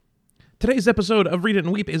Today's episode of Read It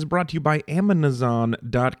and Weep is brought to you by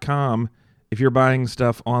Amazon.com. If you're buying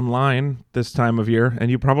stuff online this time of year,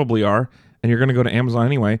 and you probably are, and you're going to go to Amazon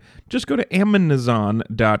anyway, just go to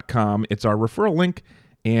Amazon.com. It's our referral link,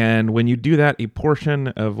 and when you do that, a portion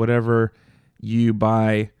of whatever you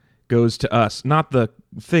buy goes to us. Not the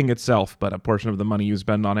thing itself, but a portion of the money you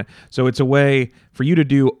spend on it. So it's a way for you to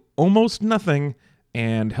do almost nothing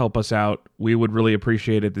and help us out. We would really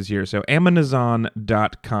appreciate it this year. So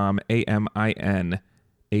Amazon.com, Amazon.com.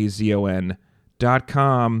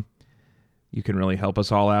 You can really help us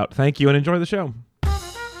all out. Thank you and enjoy the show.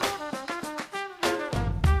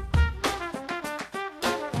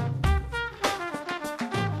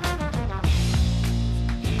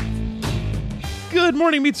 Good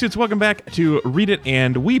morning, Meat Suits. Welcome back to Read It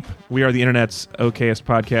and Weep. We are the internet's okayest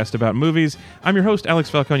podcast about movies. I'm your host, Alex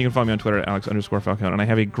Falcone. You can follow me on Twitter at Alex_Falcone. And I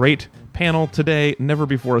have a great panel today, never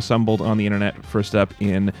before assembled on the internet. First up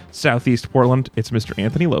in Southeast Portland, it's Mr.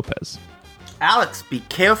 Anthony Lopez. Alex, be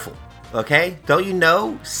careful, okay? Don't you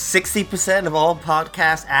know 60% of all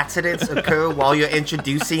podcast accidents occur while you're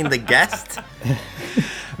introducing the guest?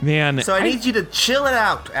 Man, so I need you to chill it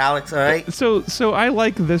out, Alex, all right? So I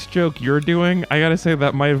like this joke you're doing. I gotta say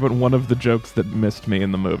that might have been one of the jokes that missed me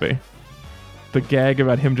in the movie. The gag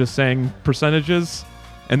about him just saying percentages,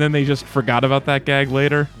 and then they just forgot about that gag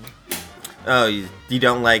later. Oh, you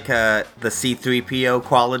don't like the C-3PO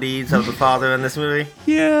qualities of the father in this movie?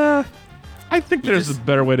 Yeah. I think there's a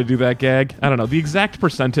better way to do that gag. I don't know. The exact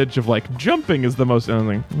percentage of, like, jumping is the most... All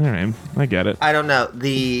right, I get it. I don't know.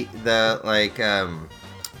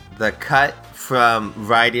 The cut from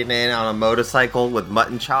riding in on a motorcycle with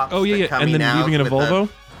mutton chops. Oh, yeah. And then leaving in a Volvo?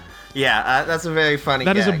 That's a very funny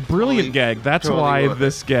gag. That is a brilliant totally, gag. That's totally why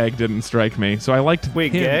this gag didn't strike me. So I liked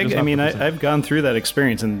Wait, gag? I mean, I've gone through that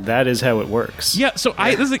experience, and that is how it works. Yeah, so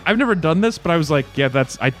I've never done this, but I was like, yeah,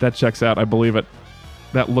 that checks out. I believe it.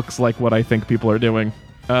 That looks like what I think people are doing.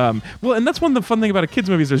 Well, and that's one of the fun thing about a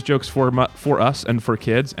kids' movie is there's jokes for us and for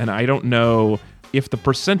kids, and I don't know if the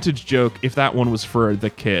percentage joke, if that one was for the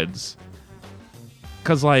kids.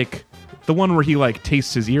 Because, like, the one where he, like,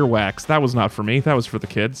 tastes his earwax, that was not for me. That was for the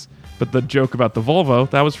kids. But the joke about the Volvo,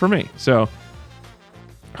 that was for me. So,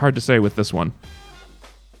 hard to say with this one.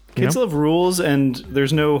 Kids love rules, and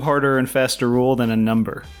there's no harder and faster rule than a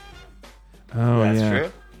number. Oh, That's yeah.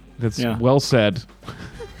 true. That's well said.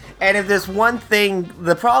 And if there's one thing,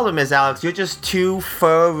 the problem is, Alex, you're just too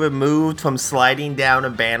far removed from sliding down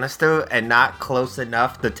a banister and not close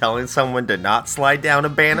enough to telling someone to not slide down a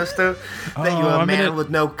banister that you're a man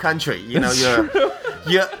with no country. You know,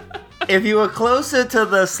 you're if you were closer to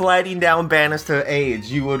the sliding down banister age,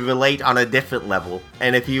 you would relate on a different level.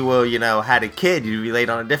 And if you were, had a kid, you'd relate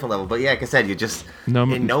on a different level. But yeah, like I said, you're just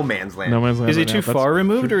in no man's land. No man's land. Is he too far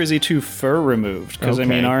removed or is he too fur removed? Because, I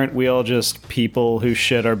mean, aren't we all just people who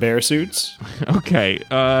shit our bear suits? Okay,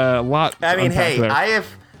 lot. I mean, hey, there.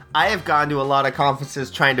 I have gone to a lot of conferences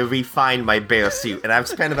trying to refine my bear suit, and I've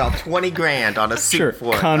spent about $20,000 on a suit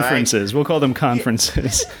for it. Conferences. Right? We'll call them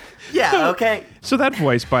conferences. Yeah, okay. So that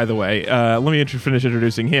voice, by the way, let me finish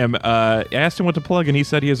introducing him. I asked him what to plug, and he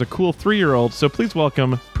said he is a cool 3-year-old, so please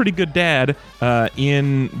welcome Pretty Good Dad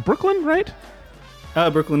in Brooklyn, right?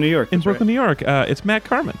 Brooklyn, New York. In Brooklyn, New York. It's Matt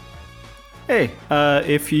Carmen. Hey,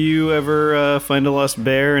 if you ever find a lost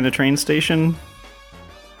bear in a train station,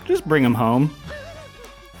 just bring him home.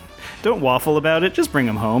 Don't waffle about it, just bring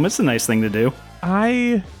him home. It's a nice thing to do. All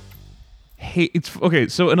right,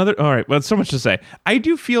 well, so much to say. I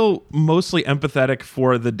do feel mostly empathetic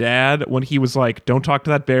for the dad when he was like, don't talk to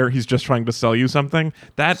that bear, he's just trying to sell you something.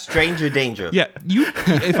 That stranger danger. Yeah,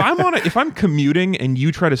 if I'm commuting and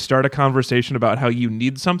you try to start a conversation about how you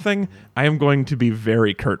need something, I am going to be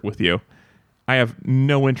very curt with you. I have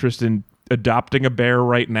no interest in adopting a bear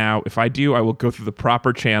right now. If I do, I will go through the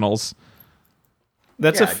proper channels.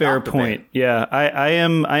 That's a fair point. Yeah, I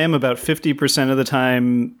am about 50% of the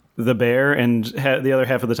time the bear, and the other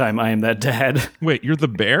half of the time I am that dad. Wait, you're the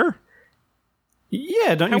bear?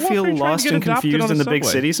 Yeah, don't you feel lost and confused in the big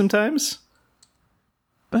city sometimes?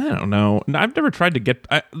 I don't know. I've never tried to get...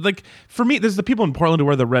 for me, there's the people in Portland who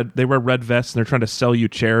wear red vests, and they're trying to sell you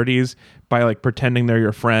charities by, like, pretending they're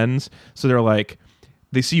your friends. So they're like...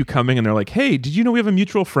 They see you coming, and they're like, hey, did you know we have a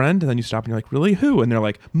mutual friend? And then you stop, and you're like, really? Who? And they're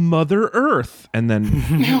like, Mother Earth. And then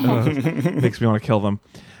makes me want to kill them.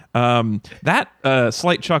 That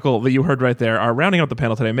slight chuckle that you heard right there are rounding out the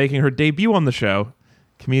panel today, making her debut on the show,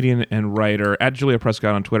 comedian and writer at Julia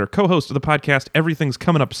Prescott on Twitter, co-host of the podcast Everything's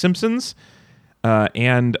Coming Up Simpsons,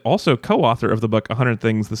 and also co-author of the book 100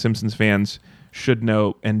 Things the Simpsons Fans Should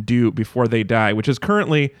Know and Do Before They Die, which is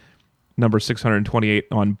currently number 628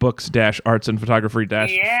 on books-arts and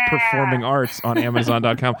photography-performing arts on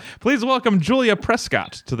Amazon.com. Please welcome Julia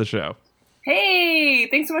Prescott to the show. Hey,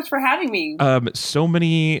 thanks so much for having me. So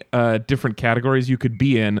many different categories you could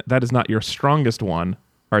be in. That is not your strongest one,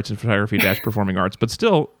 arts and photography-performing arts, but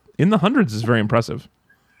still in the hundreds is very impressive.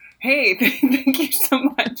 Hey, thank you so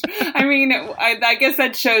much. I mean, I guess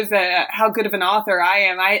that shows how good of an author I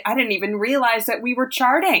am. I didn't even realize that we were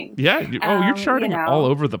charting. Yeah. You're charting all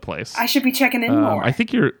over the place. I should be checking in more. I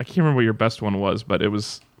think I can't remember what your best one was, but there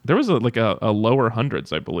was a lower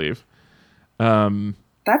hundreds, I believe.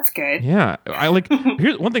 That's good. Yeah.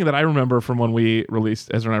 Here's one thing that I remember from when Ezra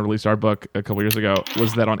and I released our book a couple years ago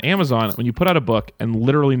was that on Amazon, when you put out a book and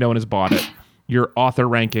literally no one has bought it, your author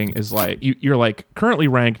ranking is you're currently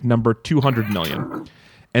ranked number 200 million.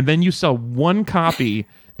 And then you sell one copy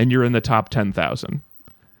and you're in the top 10,000.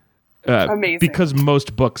 Amazing. Because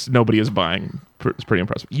most books nobody is buying. It's pretty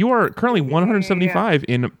impressive. You are currently 175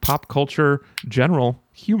 in pop culture general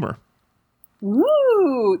humor.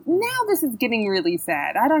 Ooh, now this is getting really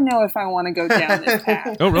sad. I don't know if I want to go down this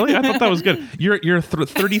path. Oh, really? I thought that was good. You're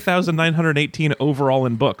 30,918 overall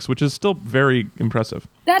in books, which is still very impressive.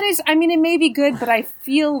 That is, I mean, it may be good, but I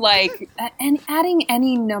feel like adding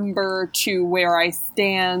any number to where I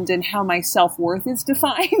stand and how my self-worth is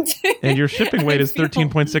defined. And your shipping weight is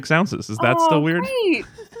 13.6 ounces. Is that still weird? Great.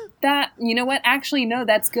 That, you know what? Actually, no,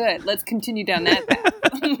 that's good. Let's continue down that path.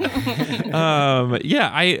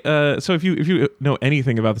 So if you know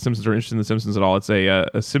anything about The Simpsons or interested in The Simpsons at all, it's a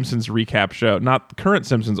Simpsons recap show. Not current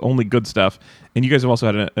Simpsons, only good stuff. And you guys have also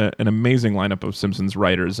had an amazing lineup of Simpsons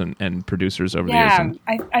writers and producers over the years.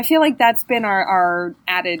 Yeah, I feel like that's been our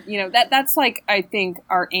added, that's like, I think,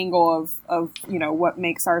 our angle of what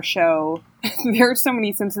makes our show. There are so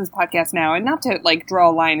many Simpsons podcasts now, and not to draw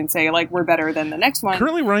a line and say we're better than the next one.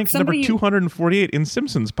 Currently ranked number 248 in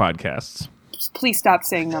Simpsons podcasts. Please stop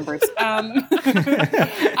saying numbers. I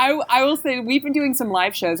will say we've been doing some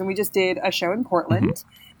live shows, and we just did a show in Portland.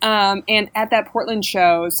 Mm-hmm. And at that Portland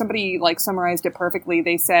show, somebody summarized it perfectly.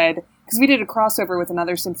 They said, because we did a crossover with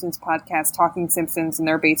another Simpsons podcast, Talking Simpsons, and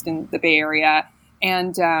they're based in the Bay Area,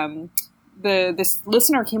 and this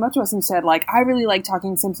listener came up to us and said, I really like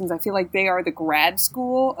Talking Simpsons. I feel like they are the grad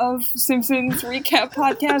school of Simpsons recap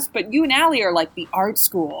podcast, but you and Allie are the art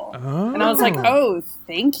school. Oh. And I was like, oh,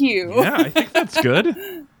 thank you. Yeah, I think that's good.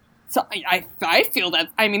 So I feel that,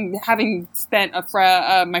 having spent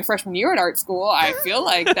my freshman year at art school, I feel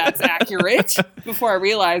like that's accurate before I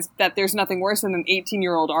realized that there's nothing worse than an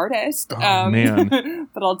 18-year-old artist. Oh, man.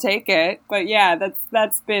 But I'll take it. But yeah,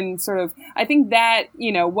 that's been sort of, I think that,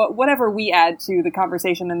 whatever we add to the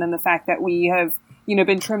conversation, and then the fact that we have,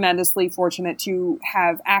 been tremendously fortunate to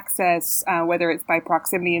have access, whether it's by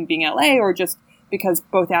proximity and being LA or just because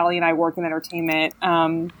both Allie and I work in entertainment.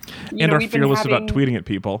 And are fearless about tweeting at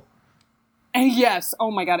people. And yes.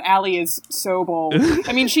 Oh my God. Allie is so bold.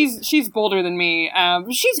 She's bolder than me.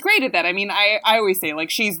 She's great at that. I always say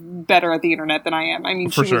she's better at the internet than I am.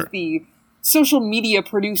 She was the social media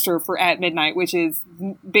producer for At Midnight, which is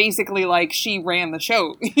basically she ran the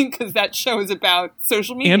show because that show is about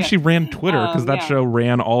social media. And she ran Twitter because that show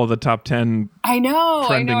ran all of the top 10 I know.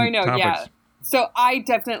 Topics. Yeah. So I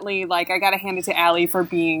definitely I got to hand it to Allie for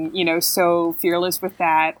being, so fearless with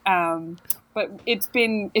that. But it's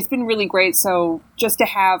been really great. So just to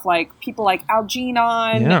have people like Al Jean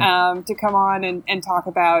on to come on and talk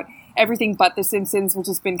about everything but The Simpsons, which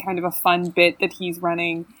has been kind of a fun bit that he's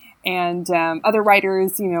running, and other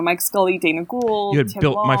writers, Mike Scully, Dana Gould, you had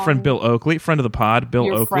Tim Long, my friend Bill Oakley, friend of the pod,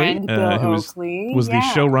 Bill Oakley, who was the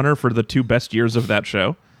showrunner for the 2 best years of that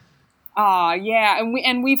show. Yeah,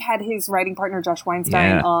 and we've had his writing partner Josh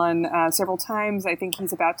Weinstein on several times. I think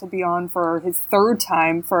he's about to be on for his 3rd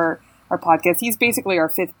time for our podcast. He's basically our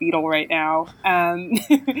 5th Beatle right now.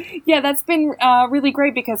 Yeah, that's been really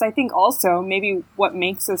great because I think also maybe what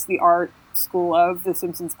makes us the art school of the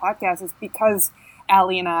Simpsons podcast is because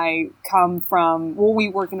Allie and I come from, we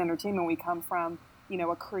work in entertainment, we come from,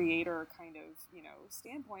 a creator kind of,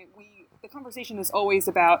 standpoint. The conversation is always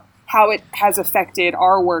about how it has affected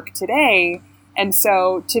our work today. And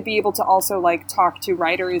so to be able to also talk to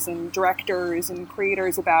writers and directors and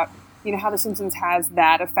creators about how The Simpsons has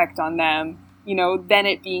that effect on them, then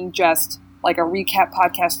it being just a recap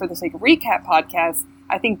podcast for the sake of recap podcast,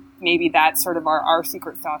 I think maybe that's sort of our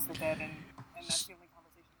secret sauce with it. And that's the only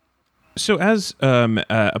conversation. So as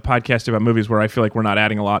a podcast about movies where I feel like we're not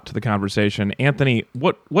adding a lot to the conversation, Anthony,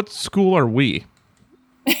 what school are we?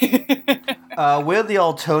 We're the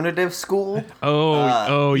alternative school.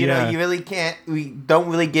 Yeah. You really can't. We don't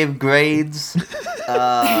really give grades.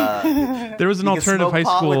 There was an You can alternative smoke high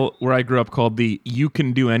pot school where I grew up called the You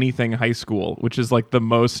Can Do Anything High School, which is like the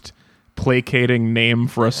most placating name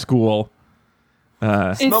for a school.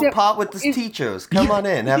 Smoke pot with the teachers. Come on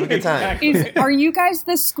in. Have a good time. Are you guys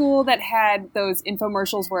the school that had those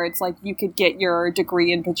infomercials where it's like you could get your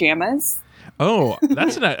degree in pajamas? Oh,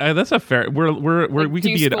 that's a fair. We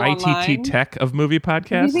could be an ITT online? Tech of movie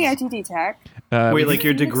podcasts. Maybe ITT Tech. Wait, like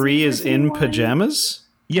your degree is in pajamas?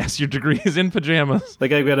 Yes, your degree is in pajamas.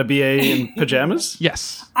 Like I've got a BA in pajamas?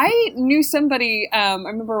 Yes. I knew somebody, I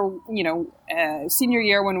remember, senior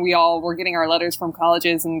year when we all were getting our letters from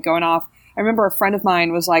colleges and going off. I remember a friend of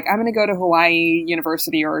mine was like, I'm going to go to Hawaii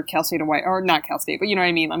University or Cal State Hawaii, or not Cal State, but you know what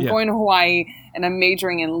I mean? I'm going to Hawaii and I'm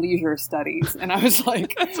majoring in leisure studies. And I was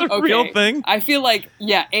like, that's a real thing. I feel like,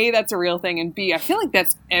 A, that's a real thing. And B, I feel like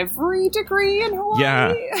that's every degree in Hawaii.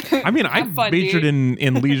 Yeah. I mean, I majored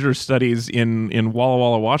in leisure studies in Walla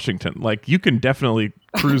Walla, Washington. Like, you can definitely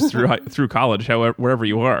cruise through college, wherever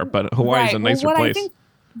you are, but Hawaii's a nicer place.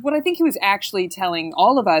 What I think he was actually telling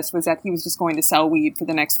all of us was that he was just going to sell weed for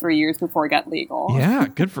the next 3 years before it got legal. Yeah,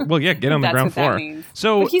 good for. Well, yeah, get on the ground floor.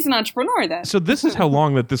 So but he's an entrepreneur then. So this is how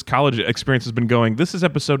long that this college experience has been going. This is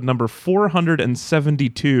episode number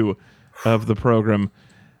 472 of the program.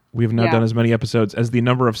 We have now done as many episodes as the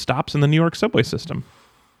number of stops in the New York subway system.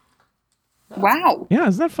 Wow. Yeah,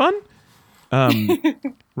 isn't that fun?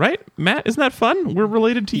 Right, Matt? Isn't that fun? We're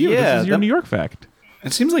related to you. Yeah, this is your New York fact.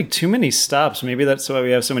 It seems like too many stops. Maybe that's why we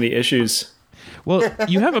have so many issues. Well,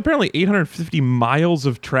 you have apparently 850 miles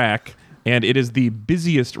of track, and it is the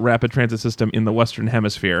busiest rapid transit system in the Western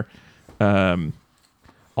Hemisphere.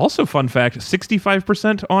 Also, fun fact,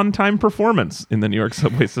 65% on-time performance in the New York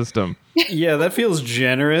subway system. Yeah, that feels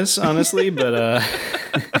generous, honestly, but...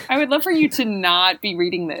 I would love for you to not be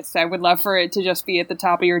reading this. I would love for it to just be at the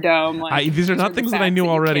top of your dome. These are not things that I knew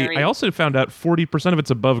already. I also found out 40% of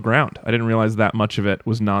it's above ground. I didn't realize that much of it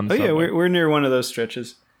was non-subway. Oh, yeah, we're near one of those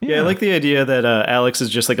stretches. Yeah, I like the idea that Alex is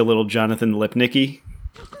just like a little Jonathan Lipnicki.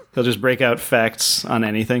 He'll just break out facts on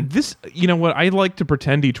anything. This, you know what, I like to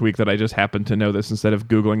pretend each week that I just happen to know this instead of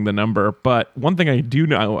Googling the number. But one thing I do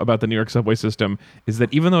know about the New York subway system is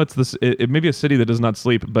that even though it may be a city that does not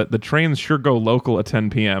sleep, but the trains sure go local at 10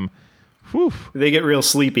 p.m. Whew. They get real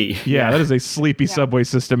sleepy. Yeah, that is a sleepy subway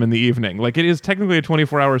system in the evening. Like, it is technically a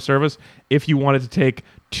 24-hour service if you wanted to take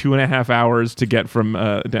 2.5 hours to get from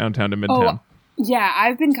downtown to Midtown. Oh. Yeah,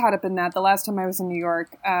 I've been caught up in that. The last time I was in New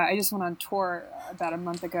York, I just went on tour about a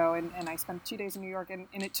month ago, and I spent 2 days in New York, and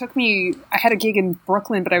it took me, I had a gig in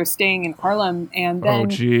Brooklyn, but I was staying in Harlem, and then... Oh,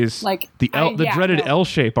 jeez. Like, the dreaded L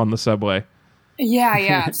shape on the subway.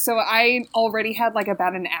 Yeah. So I already had like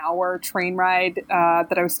about an hour train ride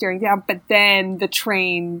that I was staring down, but then the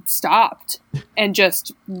train stopped and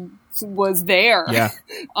just was there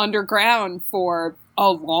underground for a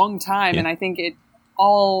long time, and I think it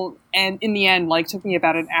and in the end, like, took me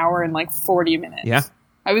about an hour and like 40 minutes. Yeah.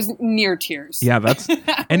 I was near tears. Yeah, that's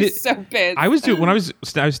and it's so pissed. I was when I was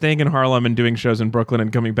staying in Harlem and doing shows in Brooklyn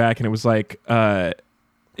and coming back, and it was like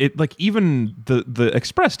even the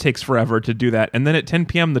express takes forever to do that, and then at 10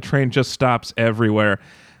 p.m. the train just stops everywhere.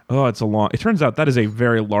 Oh, it turns out that is a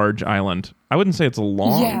very large island. I wouldn't say it's a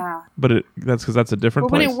long, but that's because that's a different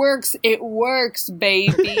place. When it works,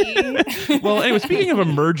 baby. Well, anyway, speaking of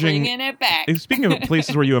emerging, bringing it back. Speaking of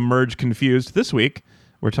places where you emerge confused, this week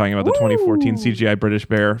we're talking about the 2014 CGI British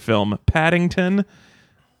Bear film Paddington,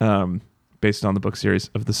 based on the book series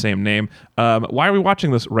of the same name. Why are we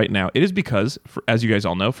watching this right now? It is because, as you guys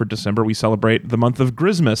all know, for December we celebrate the month of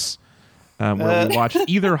Grizzmass, where we watch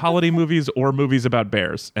either holiday movies or movies about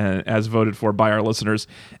bears, as voted for by our listeners.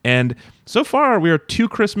 And so far, we are 2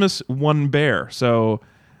 Christmas, 1 bear. So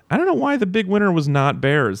I don't know why the big winner was not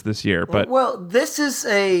bears this year. But this is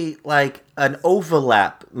an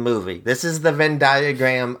overlap movie. This is the Venn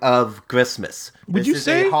diagram of Grizzmass. Would you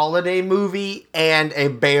say a holiday movie and a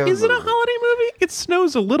bear movie? Is it a holiday movie? It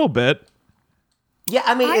snows a little bit. Yeah,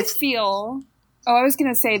 I mean, I was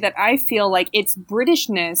going to say that I feel like its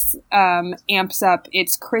Britishness amps up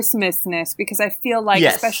its Christmasness, because I feel like,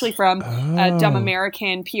 especially from a dumb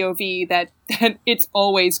American POV, that it's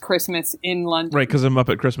always Christmas in London. Right, because a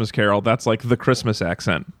Muppet Christmas Carol, that's like the Christmas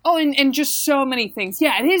accent. Oh, and just so many things.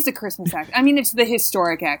 Yeah, it is the Christmas accent. I mean, it's the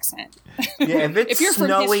historic accent. Yeah, if you're from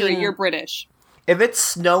history, you're British. If it's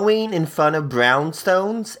snowing in front of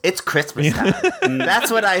brownstones, it's Christmas time. That's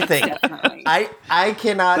what I think. Definitely. I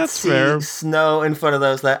cannot see snow in front of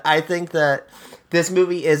those. I think that this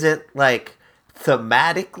movie isn't like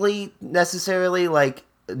thematically necessarily like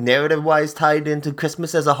narrative-wise tied into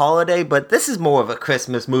Christmas as a holiday, but this is more of a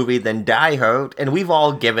Christmas movie than Die Hard, and we've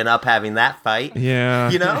all given up having that fight. Yeah.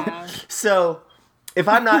 You know? Yeah. So if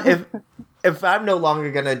I'm not if I'm no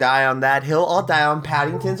longer gonna die on that hill, I'll die on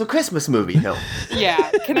Paddington's A Christmas Movie hill.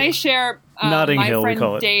 Yeah. Can I share Notting my Hill, we friend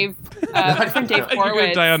call it. Dave? My friend Dave You're going to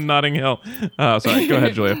Horowitz. die on Notting Hill. Oh, sorry. Go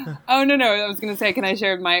ahead, Julia. Oh, no. I was going to say, can I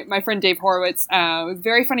share my friend Dave Horowitz?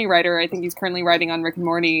 Very funny writer. I think he's currently writing on Rick and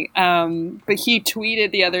Morty. But he tweeted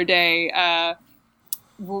the other day,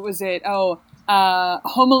 what was it?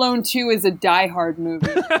 Home Alone 2 is a Die Hard movie.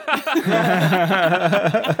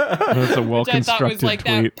 That's a well Which I thought constructed was like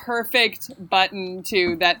tweet. that perfect button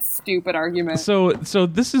to that stupid argument. So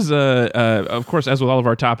this is of course, as with all of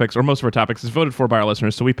our topics, or most of our topics, is voted for by our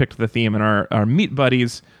listeners. So we picked the theme, and our Meat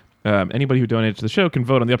Buddies. Anybody who donated to the show can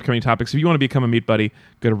vote on the upcoming topics. If you want to become a Meat Buddy,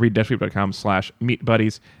 go to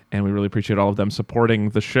read-weep.com/meatbuddies, and we really appreciate all of them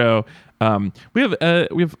supporting the show. We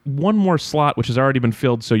have one more slot, which has already been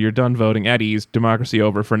filled, so you're done voting at ease. Democracy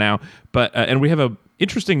over for now. But and we have a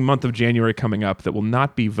interesting month of January coming up that will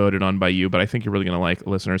not be voted on by you, but I think you're really going to like,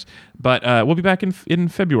 listeners. But we'll be back in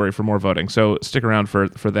February for more voting, so stick around for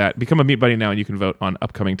that. Become a Meat Buddy now, and you can vote on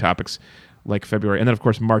upcoming topics like February. And then, of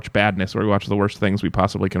course, March Badness, where we watch the worst things we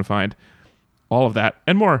possibly can find. All of that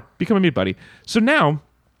and more. Become a Meat Buddy. So now,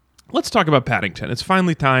 let's talk about Paddington. It's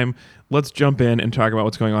finally time. Let's jump in and talk about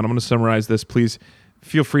what's going on. I'm going to summarize this. Please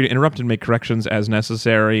feel free to interrupt and make corrections as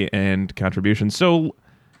necessary and contributions. So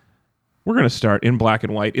we're going to start in black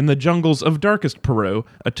and white. In the jungles of darkest Peru,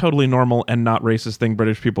 a totally normal and not racist thing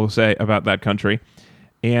British people say about that country.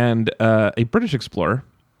 And a British explorer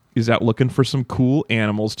is out looking for some cool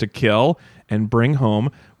animals to kill and bring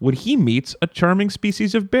home when he meets a charming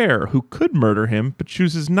species of bear who could murder him but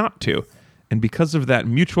chooses not to. And because of that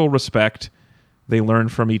mutual respect, they learn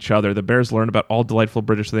from each other. The bears learn about all delightful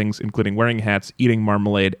British things, including wearing hats, eating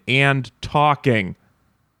marmalade, and talking.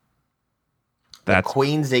 That's The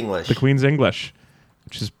Queen's English. the Queen's English,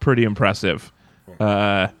 which is pretty impressive.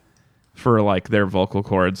 For like their vocal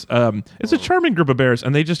cords. It's a charming group of bears,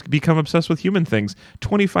 and they just become obsessed with human things.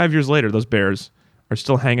 25 years later, those bears are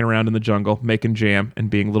still hanging around in the jungle, making jam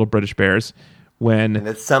and being little British bears. And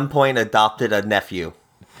at some point adopted a nephew.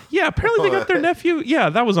 Yeah, apparently they got their nephew. Yeah,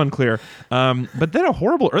 that was unclear. But then a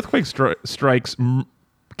horrible earthquake strikes,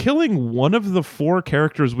 killing one of the 4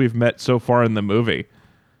 characters we've met so far in the movie,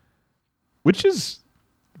 which is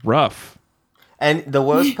rough. And the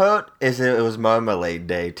worst part is it was Marmalade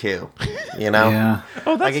Day too. You know? Yeah.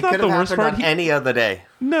 Oh, that's it not could the have worst happened part. on any other day.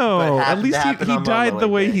 No, But at least happened he on died the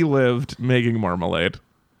Marmalade way Day. he lived, making marmalade.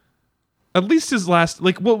 At least his last,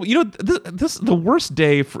 the worst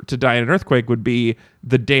day to die in an earthquake would be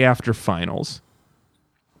the day after finals.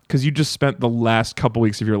 Because you just spent the last couple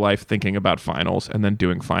weeks of your life thinking about finals and then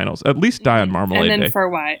doing finals. At least die on Marmalade and then Day. for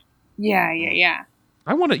what? Yeah.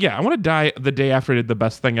 I want to die the day after I did the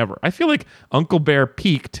best thing ever. I feel like Uncle Bear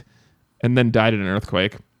peaked and then died in an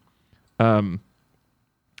earthquake.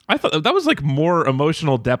 I thought that was like more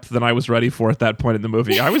emotional depth than I was ready for at that point in the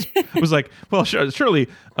movie. I was like, well, surely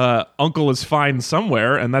Uncle is fine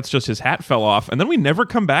somewhere, and that's just his hat fell off, and then we never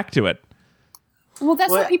come back to it. Well,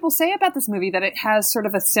 that's what people say about this movie, that it has sort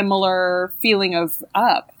of a similar feeling of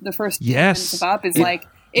Up. The first few minutes of Up is like...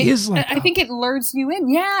 It is like I think it lures you in.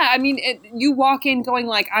 Yeah, I mean, you walk in going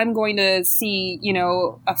like, I'm going to see,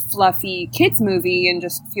 a fluffy kids movie and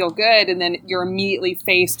just feel good, and then you're immediately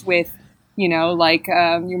faced with,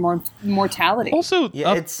 your mortality. Also,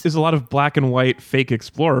 Up is a lot of black and white fake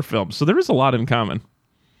explorer films, so there is a lot in common.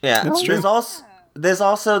 Yeah, That's true. There's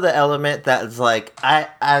also the element that's like,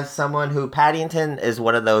 as someone who Paddington is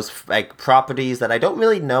one of those like properties that I don't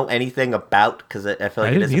really know anything about because I feel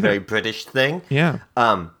like it is a very British thing. Yeah.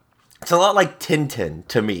 It's a lot like Tintin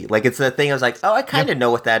to me. Like it's the thing I was like, oh, I kind of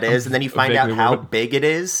know what that is, and then you find out how big it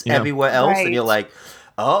is everywhere else, and you're like,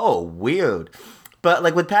 oh, weird. But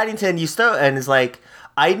like with Paddington, you start and it's like,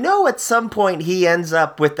 I know at some point he ends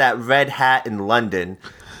up with that red hat in London.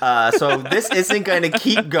 So this isn't going to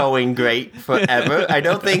keep going great forever. I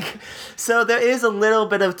don't think. So there is a little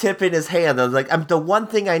bit of tip in his hand. I was like, the one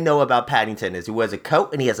thing I know about Paddington is he wears a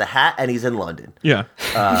coat and he has a hat and he's in London. Yeah.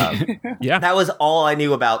 Yeah. That was all I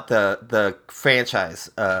knew about the franchise.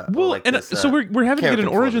 So we're having to get an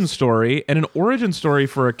origin story, and an origin story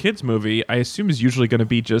for a kids movie, I assume, is usually going to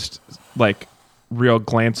be just like real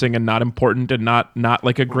glancing and not important and not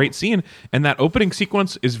like a great scene. And that opening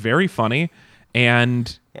sequence is very funny.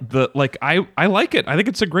 And I like it. I think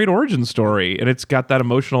it's a great origin story, and it's got that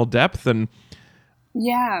emotional depth. And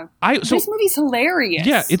this movie's hilarious.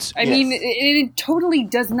 Yeah, I mean, it totally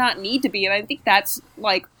does not need to be, and I think that's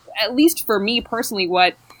like, at least for me personally,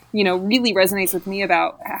 what really resonates with me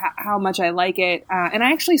about how much I like it. And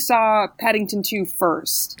I actually saw Paddington 2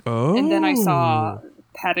 first, and then I saw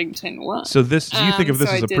Paddington 1. So do you think of this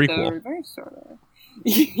as a prequel?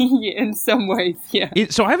 In some ways, yeah.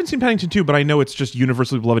 So I haven't seen Paddington 2, but I know it's just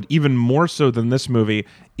universally beloved, even more so than this movie.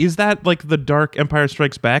 Is that like the dark Empire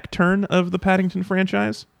Strikes Back turn of the Paddington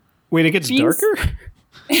franchise? Wait, it gets darker?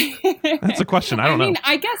 That's a question. I don't know.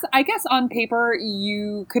 I guess on paper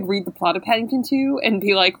you could read the plot of Paddington 2 and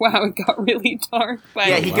be like, wow, it got really dark. But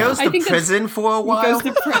Yeah, he goes to prison for a while. He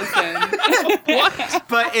goes to prison.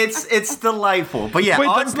 But it's delightful. But yeah, Wait,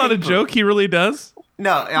 on that's not a paper- joke? He really does?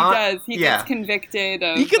 No, He does. He gets convicted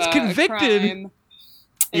of He gets convicted? crime.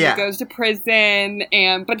 And he goes to prison,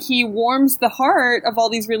 but he warms the heart of all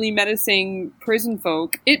these really menacing prison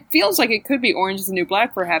folk. It feels like it could be Orange is the New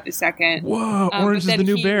Black for half a second. Whoa, Orange is the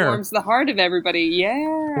New Bear. He warms the heart of everybody. Yeah.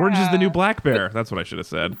 Orange is the New Black Bear. That's what I should have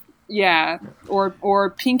said. Yeah,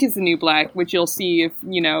 or Pink is the New Black, which you'll see if,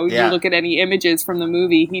 you look at any images from the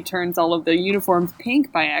movie. He turns all of the uniforms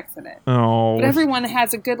pink by accident. Oh. But everyone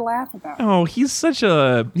has a good laugh about it. Oh, he's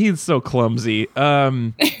so clumsy.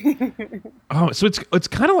 So it's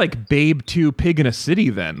kind of like Babe 2 Pig in a City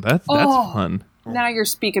then. That's fun. Now you're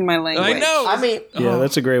speaking my language. I know. I mean, Yeah,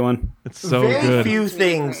 that's a great one. It's so very good. few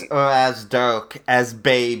things are as dark as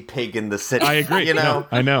Babe Pig in the City. I agree. You know?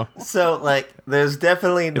 I know. So, like, there's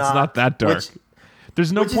definitely not... It's not that dark.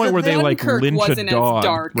 There's no which is point the where they thing. like Dunkirk lynch a wasn't as dog,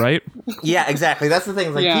 dark. right? Yeah, exactly. That's the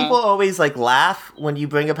thing. Like, Yeah. people always, like, laugh when you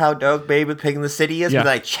bring up how dark Babe and Pig in the City is, Yeah. but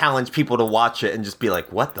I challenge people to watch it and just be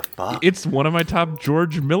like, what the fuck? It's one of my top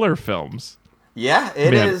George Miller films. Yeah,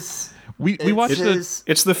 it Man. is. We watched it.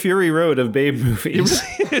 It's the Fury Road of Babe movies.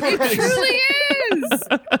 It truly is.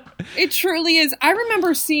 It truly is. I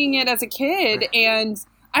remember seeing it as a kid, and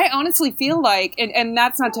I honestly feel like, and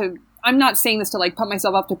that's not to, I'm not saying this to like pump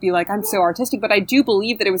myself up to be like, I'm so artistic, but I do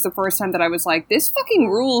believe that it was the first time that I was like, this fucking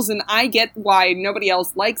rules, and I get why nobody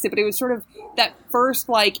else likes it, but it was sort of that first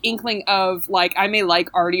like inkling of like, I may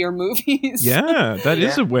like artier movies. Yeah, that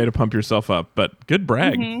is a way to pump yourself up, but good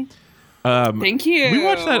brag. Mm-hmm. Thank you. We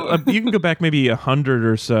watched that. You can go back maybe 100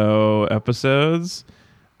 or so episodes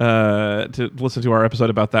to listen to our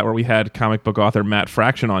episode about that, where we had comic book author Matt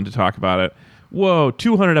Fraction on to talk about it. Whoa,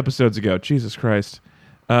 200 episodes ago. Jesus Christ.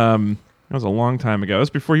 That was a long time ago. It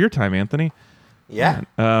was before your time, Anthony. Yeah.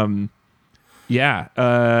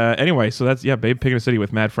 Anyway, so that's Babe Pig in a City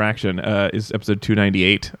with Mad Fraction is episode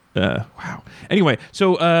 298. Wow. Anyway,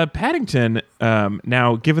 so Paddington,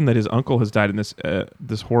 now given that his uncle has died in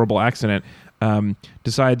this horrible accident,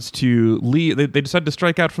 decides to leave. They decide to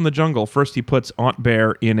strike out from the jungle. First, he puts Aunt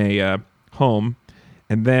Bear in a home,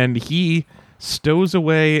 and then he stows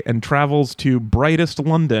away and travels to brightest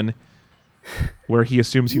London, where he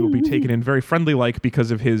assumes he will be taken in very friendly-like because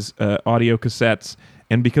of his audio cassettes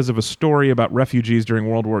and because of a story about refugees during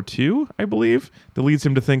World War II, I believe, that leads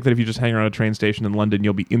him to think that if you just hang around a train station in London,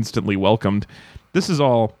 you'll be instantly welcomed. This is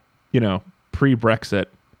all, pre-Brexit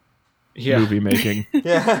movie making.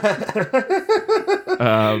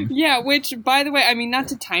 Yeah, which, by the way, I mean, not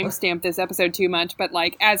to timestamp this episode too much, but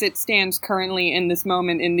like as it stands currently in this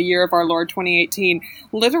moment in the year of our Lord 2018,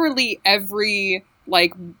 literally every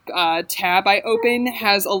tab I open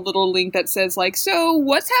has a little link that says like, so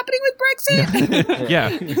what's happening with Brexit?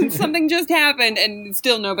 Yeah. Something just happened and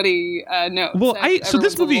still nobody knows. Well, so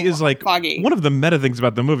this movie is like foggy. One of the meta things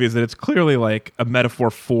about the movie is that it's clearly like a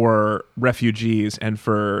metaphor for refugees and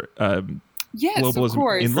for yes, globalism of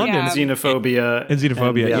course, in London. yeah. Xenophobia. And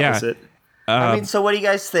xenophobia, the yeah. opposite. I mean, so what do you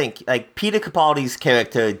guys think? Like, Peter Capaldi's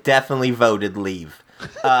character definitely voted leave.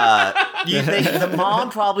 You think the mom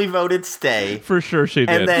probably voted stay? For sure she did.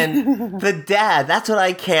 And then the dad, that's what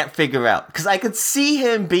I can't figure out. Because I could see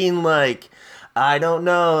him being like, I don't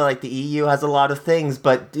know, like the EU has a lot of things,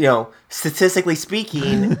 but, statistically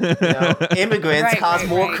speaking, immigrants cause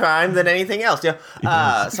more crime than anything else. So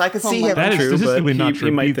I could see him. That is True, statistically but not he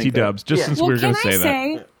true. might BT think that. dubs, just Yeah. since we were going to say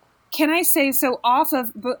that. Can I say, so off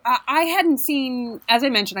of, but I hadn't seen, as I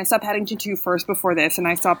mentioned, I saw Paddington 2 first before this, and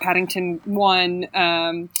I saw Paddington 1,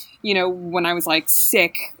 when I was like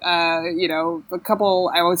sick, a couple,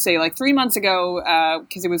 I would say like 3 months ago,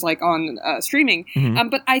 because it was like on streaming. Mm-hmm.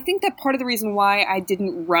 But I think that part of the reason why I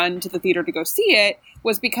didn't run to the theater to go see it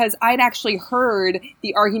was because I'd actually heard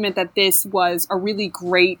the argument that this was a really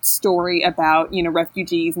great story about,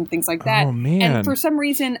 refugees and things like that. Oh, man. And for some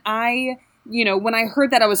reason, when I heard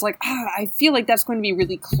that, I was like, I feel like that's going to be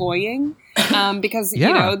really cloying, because,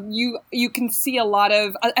 you can see a lot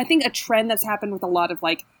of, I think a trend that's happened with a lot of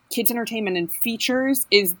like kids entertainment and features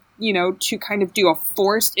is, to kind of do a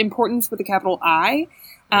forced importance with a capital I,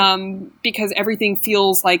 because everything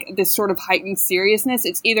feels like this sort of heightened seriousness.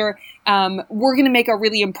 It's either, we're going to make a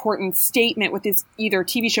really important statement with this either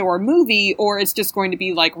TV show or movie, or it's just going to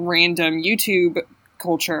be like random YouTube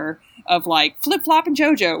culture of like Flip Flop and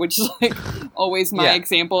JoJo, which is like always my Yeah.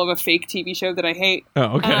 example of a fake TV show that I hate.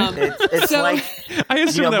 Oh, okay. It's So- like I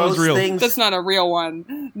assume that was most real. things- That's not a real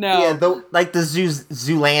one. No. Yeah, like the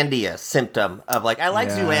Zoolandia symptom of like I like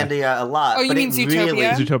Yeah. Zoolandia a lot. Oh, you but mean it Zootopia? really,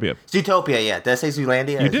 Zootopia. Zootopia, yeah. Did I say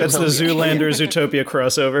Zoolandia? You did. That's the Zoolander Zootopia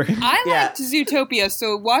crossover. I Yeah. liked Zootopia,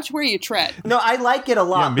 so watch where you tread. No, I like it a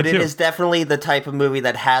lot, Yeah, me but it too. is definitely the type of movie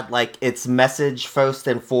that had like its message first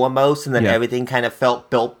and foremost, and then Yeah. everything kind of felt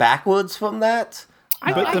built backwards from that.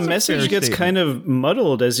 But the That's a message fair gets statement. kind of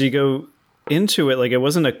muddled as you go into it. Like, it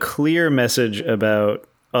wasn't a clear message about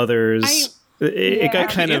others. It got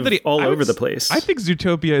kind of Anthony, all I would over the s- place. I think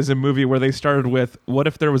Zootopia is a movie where they started with, what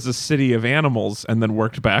if there was a city of animals, and then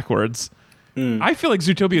worked backwards. I feel like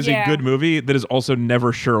Zootopia is a Yeah. good movie that is also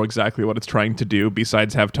never sure exactly what it's trying to do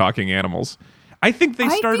besides have talking animals. I think they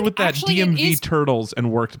I started think with that actually it DMV is- turtles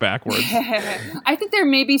and worked backwards. I think there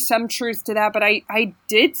may be some truth to that, but I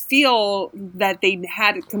did feel that they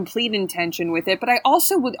had complete intention with it. But I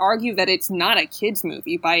also would argue that it's not a kids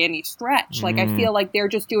movie by any stretch. Like, I feel like they're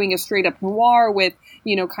just doing a straight up noir with,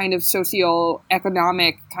 kind of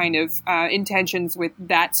socioeconomic kind of intentions with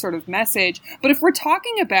that sort of message. But if we're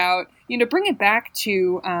talking about, bring it back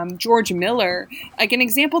to George Miller, like an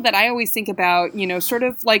example that I always think about, sort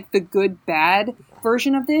of like the good bad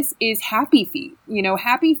version of this is Happy Feet.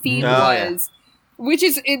 Happy Feet was, which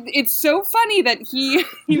is it's so funny that he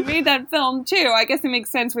made that film too. I guess it makes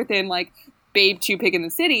sense within like Babe 2 Pig in the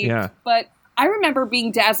City. Yeah. But I remember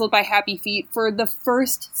being dazzled by Happy Feet for the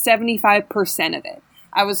first 75% of it.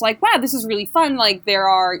 I was like, wow, this is really fun. Like, there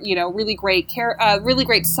are, really great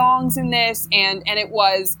songs in this, and it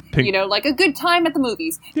was, Pink. like a good time at the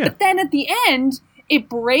movies. Yeah. But then at the end, it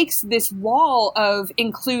breaks this wall of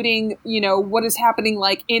including, what is happening,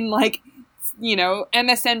 like, in, like,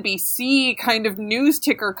 MSNBC kind of news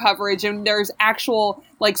ticker coverage, and there's actual,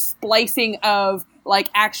 like, splicing of, like,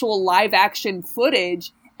 actual live action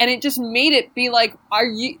footage, and it just made it be like,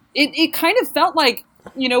 it kind of felt like,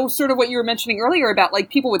 sort of what you were mentioning earlier about like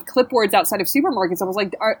people with clipboards outside of supermarkets. I was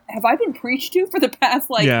like, have I been preached to for the past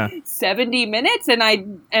 70 minutes and I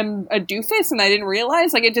am a doofus and I didn't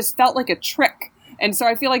realize? Like, it just felt like a trick. And so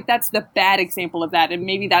I feel like that's the bad example of that. And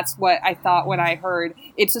maybe that's what I thought when I heard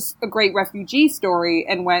it's just a great refugee story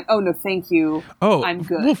and went, oh, no, thank you. Oh, I'm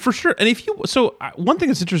good. Well, for sure. And one thing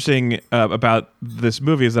that's interesting about this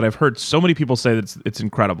movie is that I've heard so many people say that it's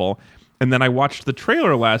incredible. And then I watched the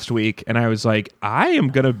trailer last week, and I was like, I am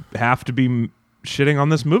going to have to be shitting on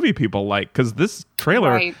this movie people like, because this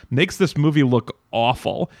trailer Right. makes this movie look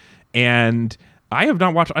awful. And I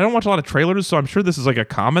don't watch a lot of trailers, so I'm sure this is like a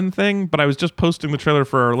common thing, but I was just posting the trailer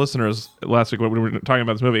for our listeners last week when we were talking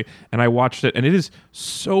about this movie, and I watched it, and it is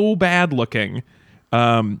so bad looking.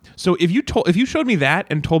 So if you showed me that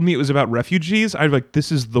and told me it was about refugees, I'd be like,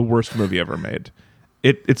 this is the worst movie ever made.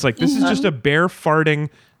 It's like, this is just a bear farting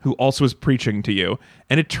who also is preaching to you.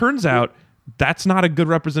 And it turns out that's not a good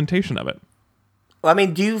representation of it. Well, I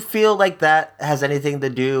mean, do you feel like that has anything to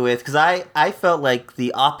do with... Because I felt like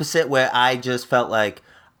the opposite, where I just felt like,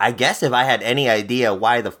 I guess if I had any idea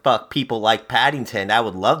why the fuck people like Paddington, I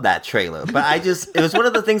would love that trailer. But it was one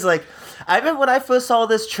of the things like, I remember when I first saw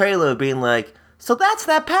this trailer being like, so that's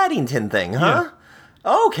that Paddington thing, huh? Yeah.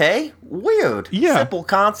 Okay, weird. Yeah. Simple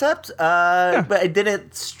concept. But it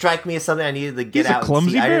didn't strike me as something I needed to get He's a out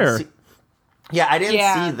clumsy and see. bear. I didn't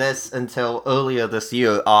Yeah. see this until earlier this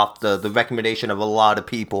year off the recommendation of a lot of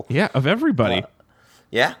people. Yeah, of everybody.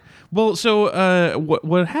 Yeah? Well, so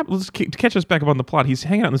what happened? Let's to catch us back up on the plot. He's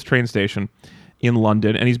hanging out in this train station in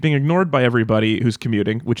London, and he's being ignored by everybody who's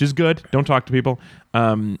commuting, which is good. Don't talk to people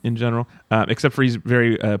in general, except for he's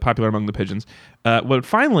very popular among the pigeons. But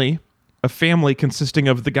finally, a family consisting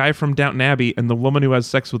of the guy from Downton Abbey and the woman who has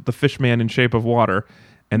sex with the fish man in Shape of Water,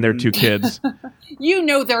 and their 2 kids. You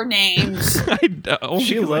know their names.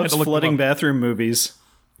 She loves flooding bathroom movies.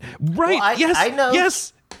 Right? Well, yes. I know.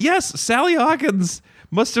 Yes. Sally Hawkins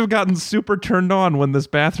must have gotten super turned on when this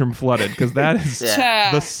bathroom flooded, because that is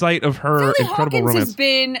Yeah. the site of her Sally incredible Hawkins romance. has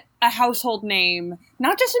been a household name,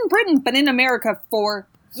 not just in Britain, but in America for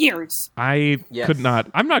years. Yes. Could not.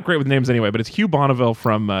 I'm not great with names anyway, but it's Hugh Bonneville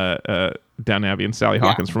from Downton Abbey and Sally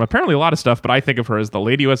Hawkins from apparently a lot of stuff, but I think of her as the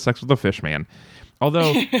lady who has sex with the fish man.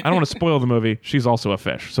 Although, I don't want to spoil the movie, she's also a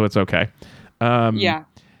fish, so it's okay. Yeah.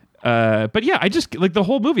 But yeah, I just, like the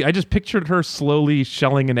whole movie, I just pictured her slowly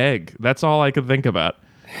shelling an egg. That's all I could think about.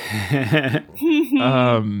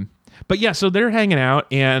 But yeah, so they're hanging out,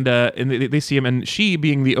 and they see him, and she,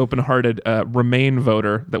 being the open-hearted Remain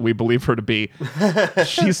voter that we believe her to be,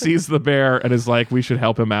 she sees the bear and is like, we should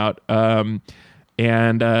help him out and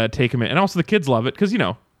take him in. And also the kids love it, because,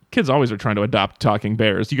 kids always are trying to adopt talking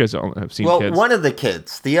bears. You guys all have seen Well, kids. one of the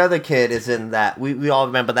kids. The other kid is in that. We all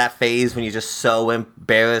remember that phase when you're just so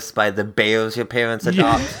embarrassed by the bears your parents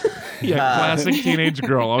adopt. Yeah, classic teenage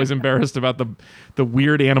girl, always embarrassed about the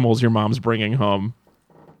weird animals your mom's bringing home.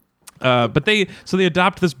 But they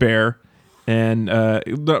adopt this bear, and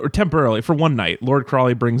temporarily for one night. Lord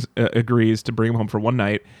Crawley agrees to bring him home for one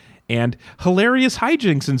night, and hilarious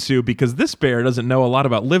hijinks ensue because this bear doesn't know a lot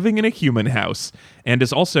about living in a human house, and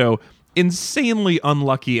is also insanely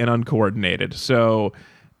unlucky and uncoordinated. So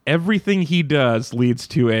everything he does leads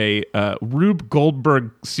to a Rube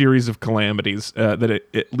Goldberg series of calamities that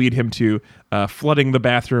it lead him to flooding the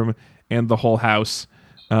bathroom and the whole house.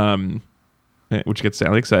 Which gets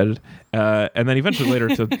Sally excited, and then eventually later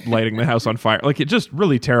to lighting the house on fire. Like, it just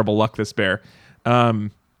really terrible luck, this bear. Well,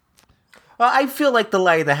 I feel like the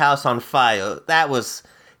light of the house on fire,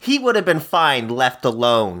 he would have been fine left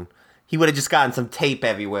alone. He would have just gotten some tape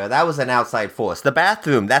everywhere. That was an outside force. The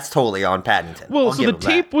bathroom, that's totally on Paddington. Well, so the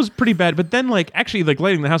tape was pretty bad, but then actually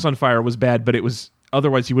lighting the house on fire was bad, but it was,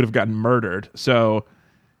 otherwise he would have gotten murdered. So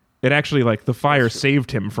it actually, the fire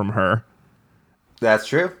saved him from her. That's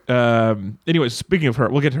true. Anyway, speaking of her,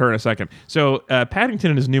 we'll get to her in a second. So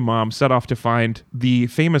Paddington and his new mom set off to find the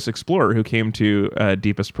famous explorer who came to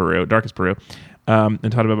darkest Peru,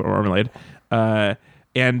 and taught him about marmalade.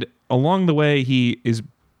 And along the way, he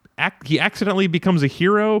accidentally becomes a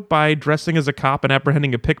hero by dressing as a cop and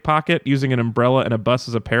apprehending a pickpocket using an umbrella and a bus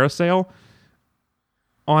as a parasail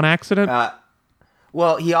on accident.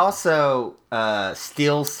 Well, he also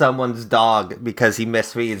steals someone's dog because he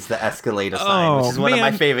misreads the escalator sign, which is one of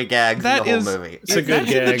my favorite gags in the whole movie. It's a good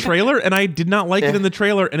gag. In the trailer, and I did not like it in the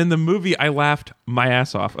trailer, and in the movie, I laughed my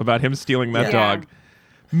ass off about him stealing that dog.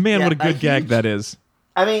 Man, what a good gag that is.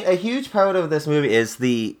 I mean, a huge part of this movie is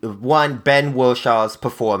Ben Whershaw's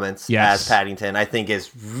performance as Paddington. I think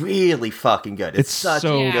is really fucking good. It's such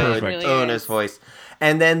so a good perfect. owner's voice.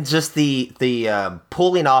 And then just the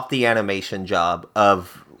pulling off the animation job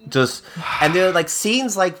of just, and there are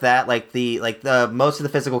scenes like that, the most of the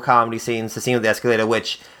physical comedy scenes, the scene with the escalator,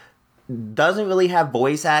 which doesn't really have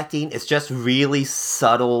voice acting. It's just really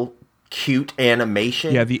subtle, cute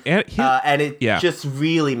animation. Yeah, and it just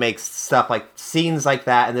really makes stuff scenes like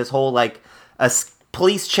that, and this whole a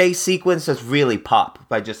police chase sequence just really pop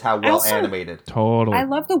by just how well animated. Totally. I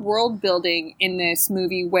love the world building in this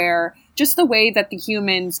movie where just the way that the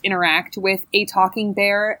humans interact with a talking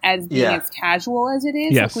bear as being as casual as it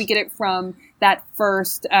is. Yes. We get it from that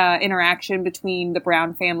first interaction between the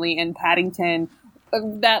Brown family and Paddington.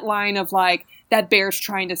 That line of that bear's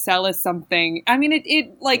trying to sell us something. I mean,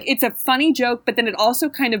 it's a funny joke, but then it also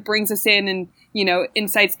kind of brings us in and,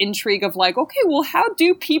 incites intrigue of okay, well, how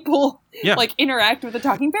do people interact with a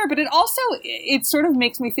talking bear? But it sort of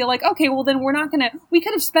makes me feel okay, well, then we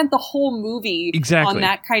could have spent the whole movie on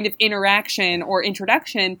that kind of interaction or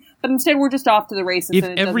introduction, but instead we're just off to the races. If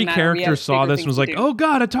every character saw this and was oh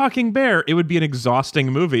God, a talking bear, it would be an exhausting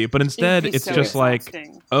movie. But instead it's so just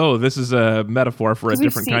exhausting. Oh, this is a metaphor for a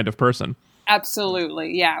different kind of person.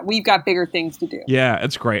 Absolutely, yeah. We've got bigger things to do. Yeah,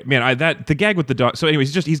 it's great, man. The gag with the dog. So,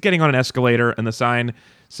 anyways, he's getting on an escalator, and the sign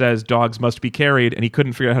says "dogs must be carried," and he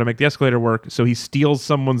couldn't figure out how to make the escalator work, so he steals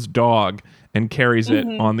someone's dog and carries it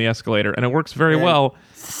on the escalator, and it works very well.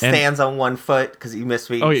 Stands on one foot because he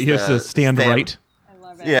misreads. Oh, he has to stand right. I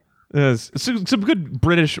love it. Yeah. Some good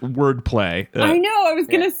British wordplay. I know. I was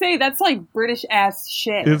gonna say that's British ass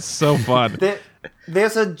shit. It's so fun.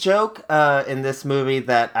 There's a joke in this movie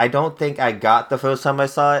that I don't think I got the first time I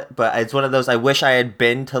saw it, but it's one of those I wish I had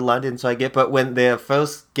been to London so I get. But when they're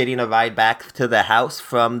first getting a ride back to the house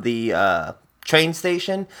from the train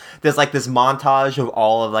station, there's this montage of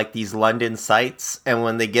all of these London sights, and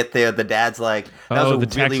when they get there, the dad's that was a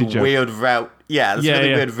really weird route. Yeah, this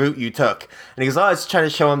really weird route you took. And he goes, it's trying to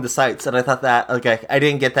show him the sights. And I thought that, I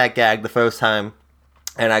didn't get that gag the first time.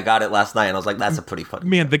 And I got it last night, and I was that's a pretty funny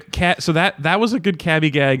man. joke. The cat. So that was a good cabbie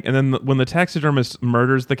gag. And then when the taxidermist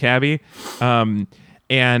murders the cabbie,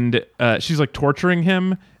 and she's torturing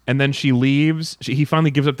him, and then she leaves. He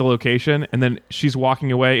finally gives up the location, and then she's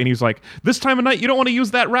walking away, and he's like, "This time of night, you don't want to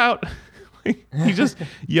use that route." He just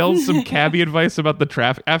yells some cabbie advice about the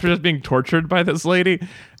traffic after just being tortured by this lady.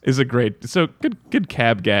 Is a great. So good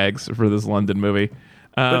cab gags for this London movie.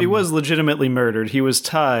 But he was legitimately murdered. He was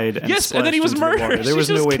tied and and then he was murdered. The there was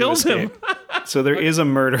no way to escape. So there is a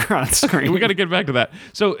murder on screen. We got to get back to that.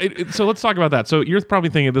 So let's talk about that. So you're probably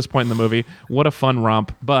thinking at this point in the movie, what a fun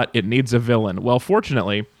romp, but it needs a villain. Well,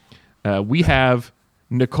 fortunately, we have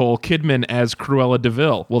Nicole Kidman as Cruella de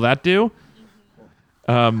Vil. Will that do?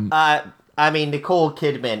 Nicole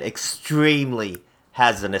Kidman extremely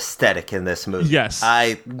has an aesthetic in this movie. Yes.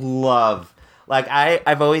 I love... Like,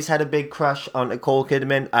 I've always had a big crush on Nicole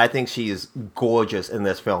Kidman. I think she is gorgeous in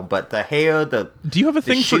this film. But the hair, Do you have a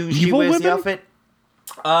thing for shoes she evil wears, women? the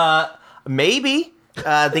outfit... maybe.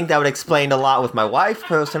 I think that would explain a lot with my wife,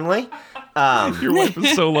 personally. Your wife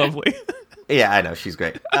is so lovely. Yeah, I know, she's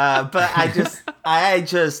great. But I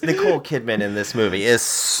just Nicole Kidman in this movie is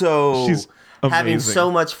She's having amazing. so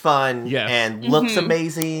much fun Yes. and looks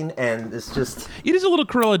amazing, and it's just... It is a little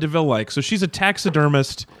Cruella de Vil-like. So she's a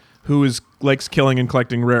taxidermist who likes killing and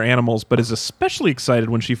collecting rare animals, but is especially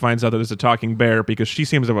excited when she finds out that there's a talking bear because she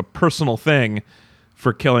seems to have a personal thing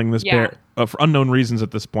for killing this bear, for unknown reasons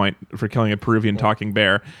at this point, for killing a Peruvian talking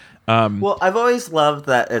bear. Well, I've always loved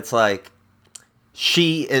that it's like,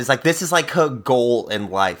 she is like, this is like her goal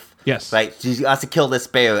in life. Yes. Right? She has to kill this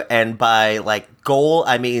bear, and by like goal,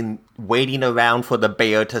 I mean waiting around for the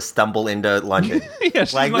bear to stumble into London. Yeah,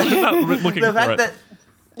 she's Like, not looking the for fact it. that...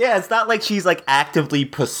 Yeah, it's not like she's like actively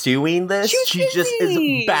pursuing this. She just is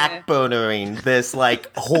busy. backbonering this like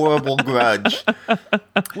horrible grudge,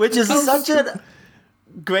 which is such a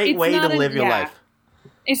great It's way to not live your life.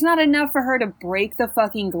 It's not enough for her to break the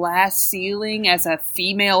fucking glass ceiling as a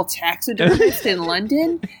female taxidermist in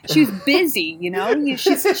London. She's busy, you know?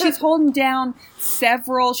 She's holding down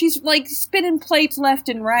several... She's, like, spinning plates left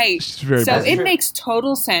and right. She's very so busy. it makes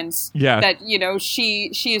total sense that, you know,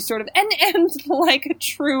 she is sort of... And like a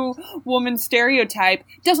true woman stereotype,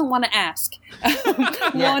 doesn't want to ask.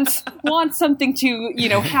 Wants something to, you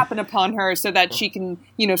know, happen upon her so that she can,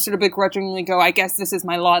 you know, sort of begrudgingly go, I guess this is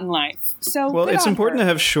my lot in life. So Well, it's important to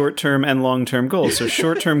have short-term and long-term goals. So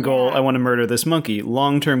short-term goal, I want to murder this monkey.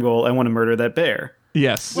 Long-term goal, I want to murder that bear.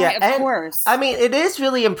 Yes. Right, of and, course. I mean, it is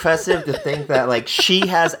really impressive to think that, like, she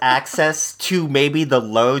has access to maybe the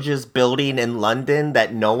largest building in London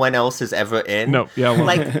that no one else is ever in. No, yeah. Well,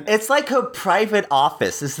 Like, it's like her private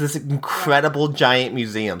office is this incredible giant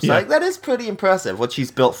museum. So, like, that is pretty impressive, what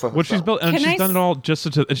she's built for herself. what she's built, and Can she's I done it all just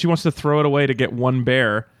and she wants to throw it away to get one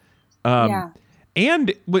bear.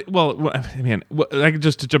 And, well, I mean, I could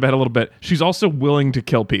just to jump ahead a little bit, she's also willing to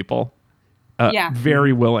kill people.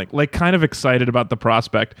 Very willing, like kind of excited about the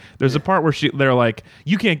prospect. There's a part where they're like,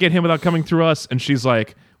 you can't get him without coming through us. And she's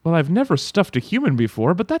like, well, I've never stuffed a human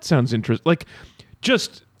before, but that sounds interesting. Like,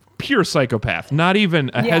 just pure psychopath, not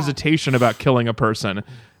even a hesitation about killing a person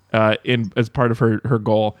as part of her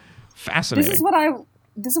goal. Fascinating.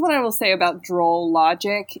 This is what I will say about droll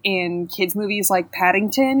logic in kids' movies like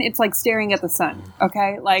Paddington. It's like staring at the sun,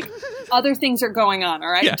 okay? Like, other things are going on,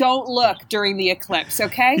 all right? Yeah. Don't look during the eclipse,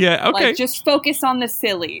 okay? Yeah, okay. Like, just focus on the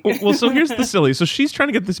silly. Well, so here's the silly. So she's trying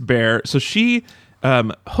to get this bear. So she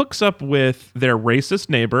hooks up with their racist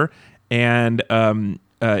neighbor, and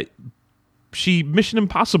she Mission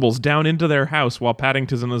Impossibles down into their house while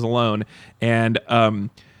Paddington is alone. And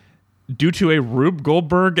due to a Rube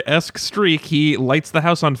Goldberg-esque streak, he lights the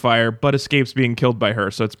house on fire, but escapes being killed by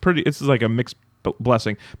her. So it's like a mixed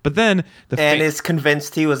blessing. But then is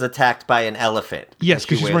convinced he was attacked by an elephant. Yes,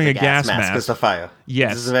 because she's wearing a gas mask. Because of fire.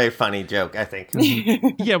 Yes. This is a very funny joke, I think.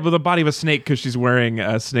 Yeah, with the body of a snake because she's wearing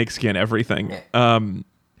snakeskin everything.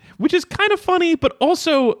 Which is kind of funny, but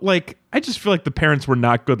also, like, I just feel like the parents were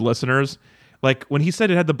not good listeners. Like, when he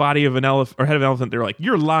said it had the body of an elephant or head of an elephant, they were like,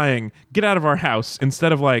 you're lying. Get out of our house.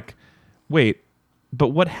 Instead of like, wait, but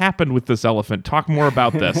what happened with this elephant? Talk more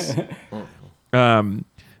about this. So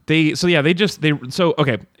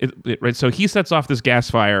he sets off this gas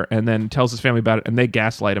fire and then tells his family about it, and they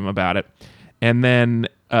gaslight him about it, and then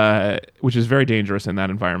which is very dangerous in that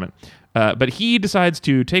environment. But he decides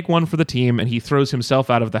to take one for the team, and he throws himself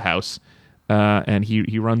out of the house, and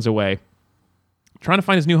he runs away. Trying to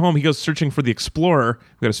find his new home, he goes searching for the explorer.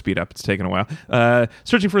 We've got to speed up; it's taking a while.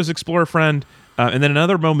 Searching for his explorer friend. And then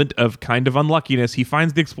another moment of kind of unluckiness, he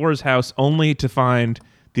finds the explorer's house only to find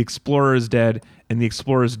the explorer is dead and the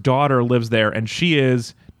explorer's daughter lives there, and she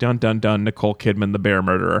is, dun dun dun, Nicole Kidman, the bear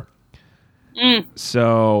murderer.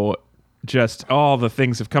 So just all the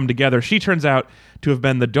things have come together. She turns out to have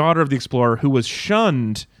been the daughter of the explorer who was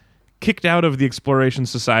shunned, kicked out of the Exploration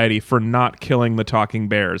Society for not killing the talking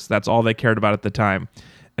bears. That's all they cared about at the time.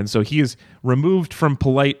 And so he is removed from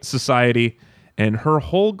polite society, and her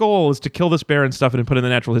whole goal is to kill this bear and stuff it and put it in the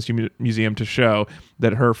Natural History Museum to show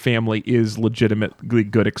that her family is legitimately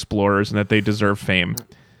good explorers and that they deserve fame.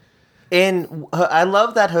 And I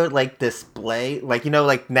love that her, like, display, like, you know,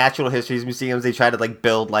 like, natural history museums, they try to, like,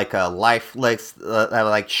 build, like, a life, like,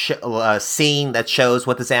 scene that shows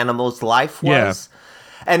what this animal's life was.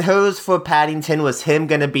 And hers for Paddington was him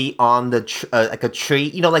gonna be on the like a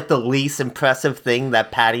tree, like the least impressive thing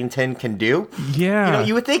that Paddington can do. Yeah.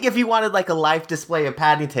 You would think if you wanted like a life display of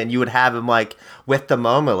Paddington, you would have him like with the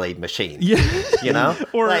marmalade machine. Yeah.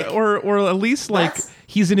 Or at least like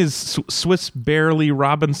he's in his Swiss Barely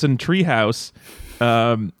Robinson treehouse.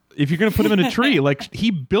 If you're gonna put him in a tree, like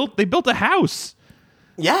they built a house.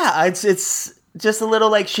 Yeah, it's just a little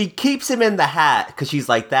like she keeps him in the hat because she's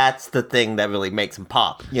like, that's the thing that really makes him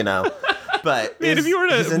pop, But Man, if you were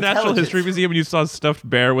at a natural history museum and you saw a stuffed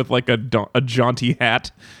bear with like a jaunty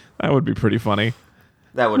hat, that would be pretty funny.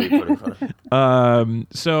 That would be pretty funny.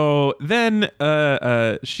 So then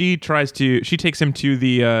she takes him to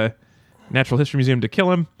the Natural History Museum to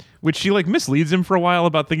kill him, which she like misleads him for a while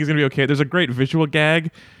about thinking he's gonna be okay. There's a great visual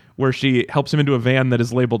gag where she helps him into a van that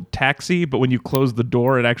is labeled taxi, but when you close the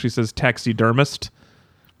door, it actually says taxidermist.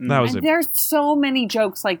 There's so many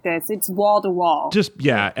jokes like this. It's wall to wall.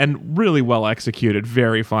 And really well executed.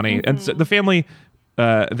 Very funny. Mm-hmm. And so the family,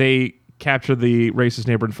 they capture the racist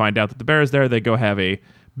neighbor and find out that the bear is there. They go have a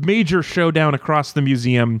major showdown across the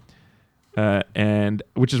museum, and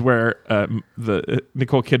which is where the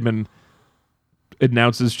Nicole Kidman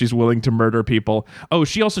announces she's willing to murder people. Oh,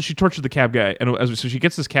 she tortured the cab guy, and so she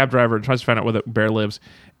gets this cab driver and tries to find out where the bear lives,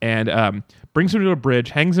 and brings him to a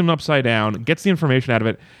bridge, hangs him upside down, gets the information out of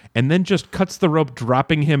it, and then just cuts the rope,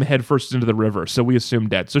 dropping him headfirst into the river. So we assume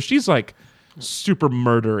dead. So she's like super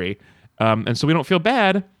murdery, and so we don't feel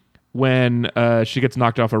bad when she gets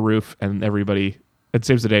knocked off a roof and it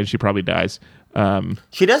saves the day, and she probably dies.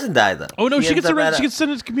 She doesn't die though. Oh no, she gets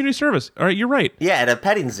sent into community service. All right, you're right. Yeah, at a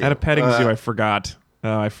petting zoo. At a petting zoo, I forgot.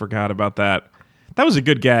 Oh, I forgot about that. That was a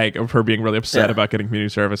good gag of her being really upset about getting community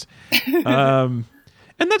service. And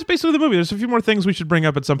that's basically the movie. There's a few more things we should bring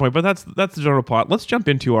up at some point, but that's the general plot. Let's jump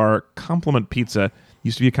into our compliment pizza.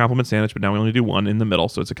 Used to be a compliment sandwich, but now we only do one in the middle,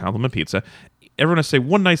 so it's a compliment pizza. Everyone has to say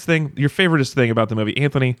one nice thing, your favoriteest thing about the movie.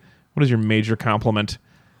 Anthony, what is your major compliment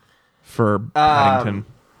for Paddington?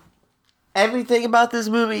 Everything about this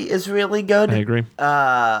movie is really good. I agree.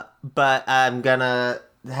 But I'm gonna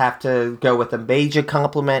have to go with a major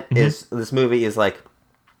compliment. Mm-hmm. Is this movie is like,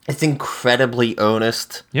 it's incredibly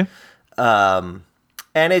earnest. Yeah.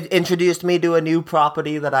 And it introduced me to a new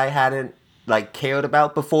property that I hadn't like cared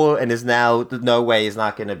about before, and is now no way is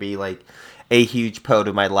not going to be like a huge part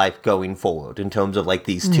of my life going forward in terms of like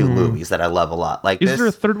these two movies that I love a lot. Like, is there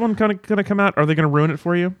a third one going to come out? Are they going to ruin it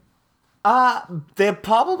for you? There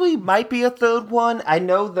probably might be a third one. I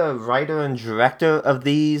know the writer and director of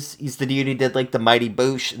these. He's the dude who did like the Mighty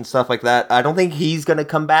Boosh and stuff like that. I don't think he's going to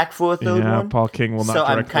come back for a third one. Paul King will not. So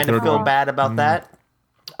I'm kind of feel bad about that.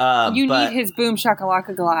 You need his boom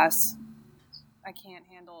shakalaka glass. I can't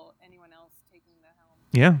handle anyone else taking the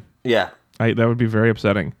helm. Yeah. That would be very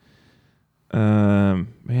upsetting. Man.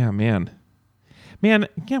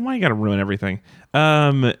 Yeah, why you gotta ruin everything?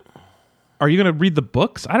 Are you gonna read the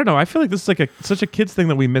books? I don't know. I feel like this is like such a kids thing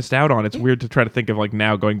that we missed out on. It's weird to try to think of like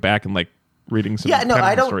now going back and like reading some. Yeah, no,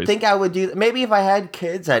 I don't stories. think I would do that. Maybe if I had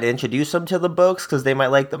kids, I'd introduce them to the books because they might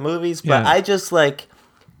like the movies. But I just like,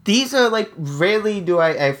 these are like, rarely do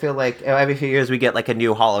I feel like every few years we get like a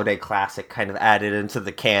new holiday classic kind of added into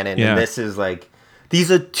the canon. Yeah. And this is like, these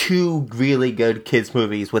are two really good kids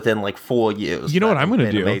movies within like 4 years. You know what I'm going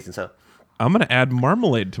to do? Amazing, so. I'm going to add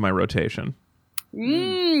Marmalade to my rotation.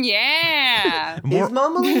 Yeah. Is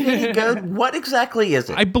Marmalade any good? What exactly is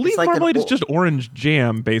it? I believe like Marmalade is just orange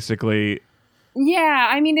jam, basically. Yeah,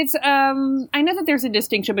 I mean, it's, I know that there's a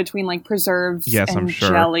distinction between, like, preserves and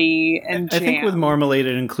jelly and jam. I think with marmalade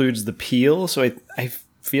it includes the peel, so I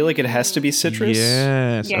feel like it has to be citrus.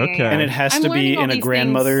 Yes, okay. Yeah. And it has to be in a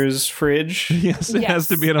grandmother's fridge. Yes, it has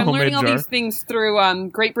to be in a homemade jar. I'm learning all these things through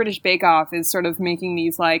Great British Bake Off, is sort of making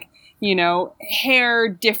these, like, you know, hair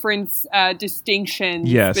difference distinctions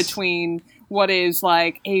between what is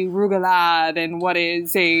like a rougalade and what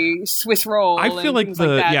is a Swiss roll. I feel like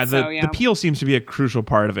the peel seems to be a crucial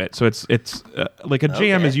part of it. So it's like a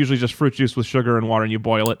jam is usually just fruit juice with sugar and water, and you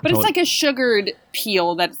boil it. But it's like a sugared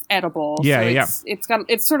peel that's edible. Yeah, so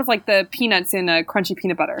it's sort of like the peanuts in a crunchy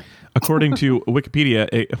peanut butter. According to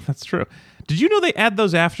Wikipedia, that's true. Did you know they add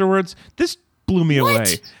those afterwards? This blew me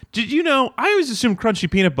away. Did you know? I always assumed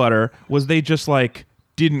crunchy peanut butter was they just like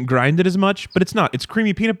didn't grind it as much, but it's not. It's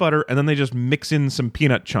creamy peanut butter, and then they just mix in some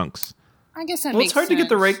peanut chunks. I guess that makes sense. It's hard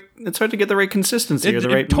to get the right consistency or the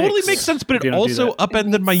right totally mix. Makes sense, but it also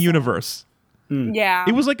upended my universe. Yeah.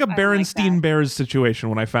 It was like a Berenstein Bears situation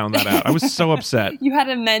when I found that out. I was so upset. You had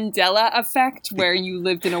a Mandela effect where you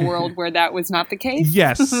lived in a world where that was not the case?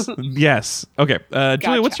 Yes. Yes. Okay.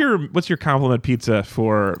 Julia, what's your compliment pizza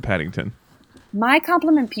for Paddington? My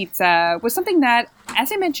compliment pizza was something that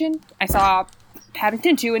as I mentioned, I saw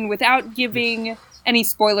Paddington 2, and without giving any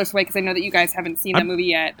spoilers away, because I know that you guys haven't seen that movie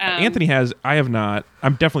yet. Anthony has. I have not.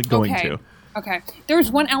 I'm definitely going to. Okay.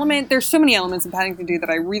 There's one element, there's so many elements in Paddington 2 that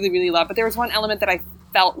I really, really love, but there was one element that I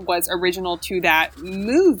felt was original to that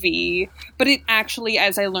movie, but it actually,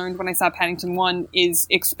 as I learned when I saw Paddington 1, is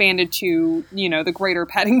expanded to, the greater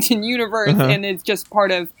Paddington universe, and it's just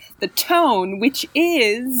part of the tone, which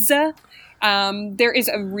is... there is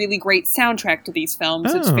a really great soundtrack to these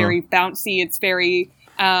films. It's very bouncy. It's very...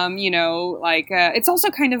 it's also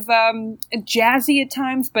kind of jazzy at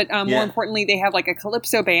times, but more importantly, they have like a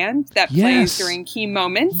calypso band that plays during key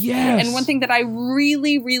moments. Yes. And one thing that I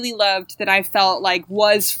really, really loved that I felt like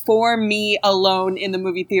was for me alone in the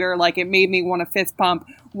movie theater, like it made me want to fist pump,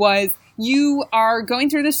 was you are going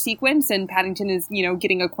through this sequence and Paddington is,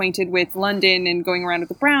 getting acquainted with London and going around with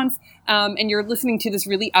the Browns. And you're listening to this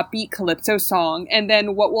really upbeat calypso song. And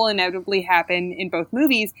then what will inevitably happen in both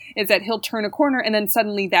movies is that he'll turn a corner and then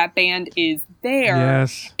suddenly that band is there.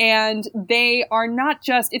 Yes. And they are not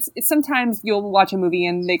just, it's sometimes you'll watch a movie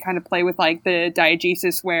and they kind of play with like the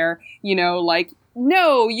diegesis where,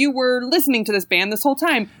 no, you were listening to this band this whole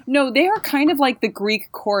time. No, they are kind of like the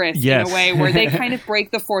Greek chorus in a way where they kind of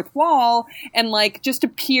break the fourth wall and like just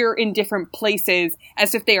appear in different places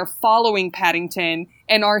as if they are following Paddington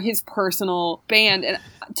and are his personal band. And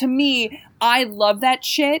to me, I love that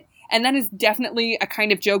shit. And that is definitely a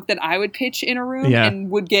kind of joke that I would pitch in a room and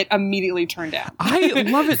would get immediately turned down. I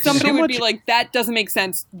love it Somebody so would much. be like, that doesn't make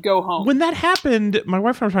sense. Go home. When that happened, my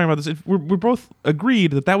wife and I were talking about this. We both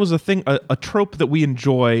agreed that was a thing, a trope that we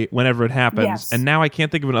enjoy whenever it happens. Yes. And now I can't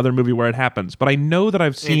think of another movie where it happens. But I know that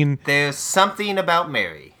I've seen... There's Something About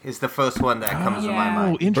Mary is the first one that comes to my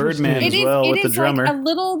mind. Interesting. Birdman as well with the drummer. Like a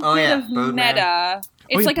little bit of Birdman. meta.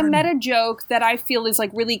 It's like a meta joke that I feel is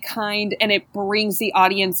like really kind, and it brings the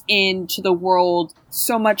audience into the world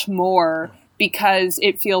so much more because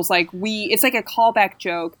it feels like it's like a callback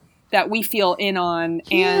joke that we feel in on,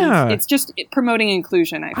 and it's just promoting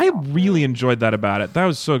inclusion. I really enjoyed that about it. That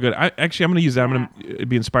was so good. I'm going to use that. I'm going to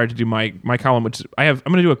be inspired to do my column, which I'm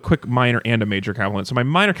going to do a quick minor and a major compliment. So my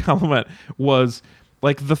minor compliment was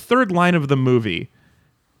like the third line of the movie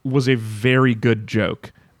was a very good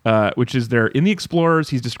joke. Which is there in the Explorers,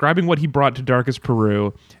 he's describing what he brought to Darkest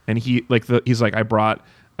Peru, and he's like, I brought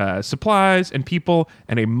supplies and people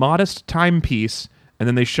and a modest timepiece, and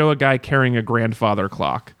then they show a guy carrying a grandfather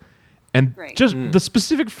clock. And just the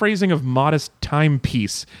specific phrasing of modest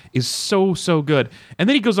timepiece is so, so good. And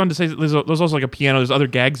then he goes on to say that there's also like a piano, there's other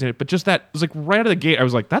gags in it, but just that was like right out of the gate, I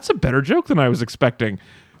was like, that's a better joke than I was expecting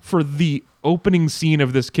for the opening scene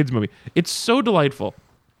of this kids movie. It's so delightful.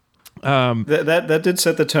 That did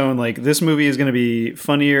set the tone. Like, this movie is going to be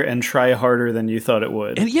funnier and try harder than you thought it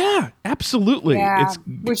would. And absolutely. Yeah,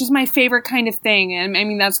 which is my favorite kind of thing. And I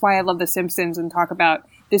mean, that's why I love The Simpsons and talk about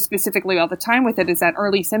this specifically all the time with it, is that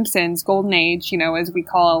early Simpsons, Golden Age, as we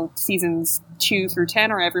call seasons 2 through 10,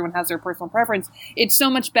 or everyone has their personal preference, it's so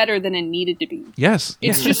much better than it needed to be. Yes.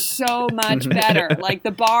 It's just so much better. Like,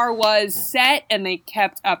 the bar was set and they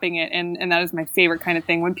kept upping it, and that is my favorite kind of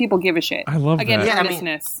thing, when people give a shit. I love Again, that.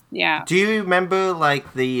 earnestness. Yeah. Do you remember,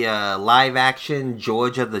 like, the live-action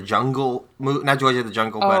George of the Jungle movie? Not George of the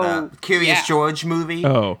Jungle, but Curious George movie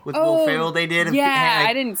with Will Ferrell they did? Yeah,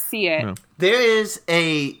 I didn't see it. No. There is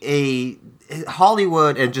a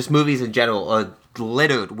Hollywood and just movies in general are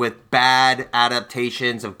littered with bad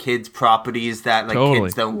adaptations of kids' properties that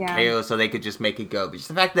kids don't care, so they could just make it go. But just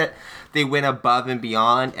the fact that they went above and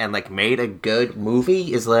beyond and made a good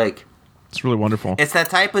movie is it's really wonderful. It's that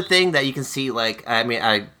type of thing that you can see,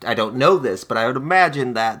 I don't know this, but I would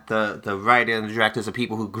imagine that the writer and the directors are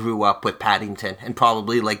people who grew up with Paddington and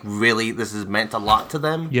probably, really, this has meant a lot to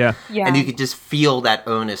them. Yeah. And you could just feel that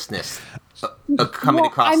earnestness coming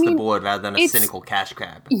across the board rather than a cynical cash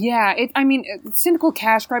grab. Yeah, cynical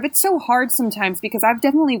cash grab, it's so hard sometimes because I've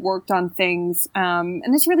definitely worked on things, and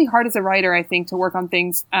it's really hard as a writer, I think, to work on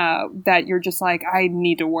things that you're just like, I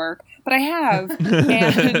need to work. But I have,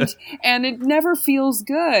 and it never feels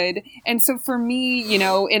good. And so for me,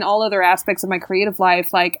 in all other aspects of my creative life,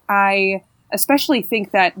 I especially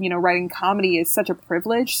think that, writing comedy is such a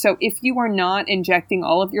privilege. So if you are not injecting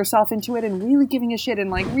all of yourself into it and really giving a shit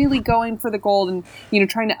and really going for the gold and,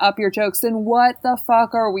 trying to up your jokes, then what the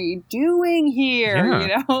fuck are we doing here?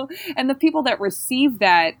 Yeah. And the people that receive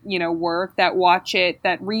that, work, that watch it,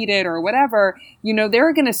 that read it or whatever,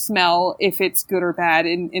 they're going to smell if it's good or bad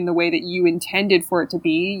in the way that you intended for it to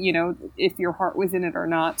be, if your heart was in it or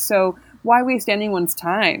not. So why waste anyone's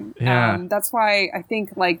time? Yeah. That's why I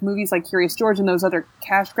think movies like Curious George and those other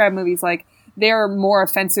cash grab movies, they're more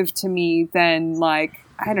offensive to me than like,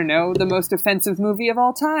 I don't know, the most offensive movie of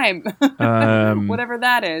all time. Whatever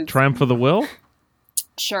that is. Triumph of the Will?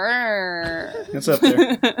 Sure. It's up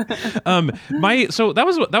there. So that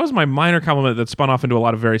was my minor compliment that spun off into a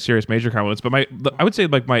lot of very serious major compliments. But I would say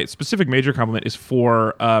like my specific major compliment is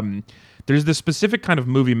for there's this specific kind of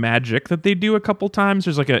movie magic that they do a couple times.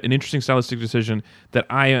 There's like an interesting stylistic decision that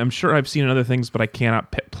I am sure I've seen in other things, but I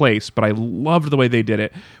cannot place. But I loved the way they did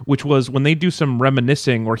it, which was when they do some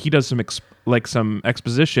reminiscing or he does some some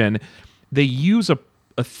exposition, they use a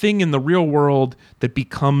thing in the real world that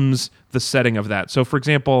becomes the setting of that. So, for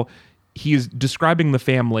example, he's describing the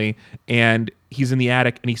family, and he's in the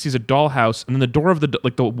attic, and he sees a dollhouse, and then the door of the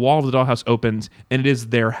wall of the dollhouse opens, and it is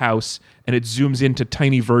their house, and it zooms into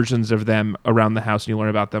tiny versions of them around the house, and you learn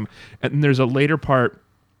about them. And then there's a later part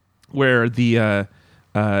where the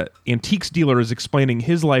antiques dealer is explaining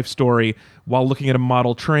his life story while looking at a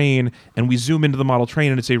model train, and we zoom into the model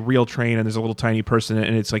train, and it's a real train, and there's a little tiny person,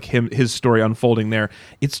 and it's like his story unfolding there.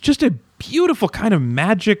 It's just a beautiful kind of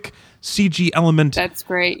magic CG element. That's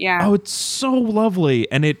great. Yeah. Oh, it's so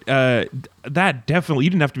lovely, and it that definitely, you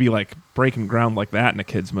didn't have to be like breaking ground like that in a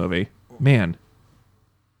kids movie, man.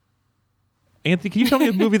 Anthony, can you tell me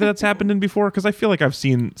a movie that's happened in before? Because I feel like I've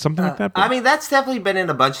seen something like that. I mean, that's definitely been in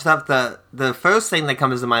a bunch of stuff. The first thing that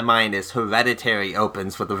comes to my mind is Hereditary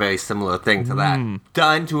opens with a very similar thing to that,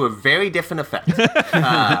 done to a very different effect.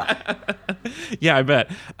 Yeah, I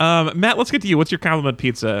bet. Matt, let's get to you. What's your compliment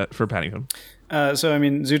pizza for Paddington? So, I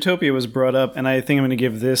mean, Zootopia was brought up, and I think I'm going to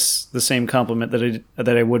give this the same compliment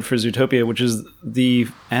that I would for Zootopia, which is the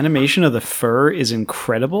animation of the fur is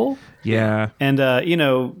incredible. Yeah. And,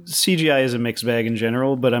 CGI is a mixed bag in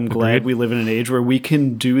general, but I'm glad we live in an age where we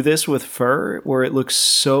can do this with fur, where it looks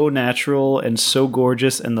so natural and so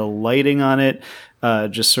gorgeous, and the lighting on it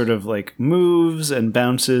just sort of like moves and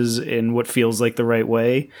bounces in what feels like the right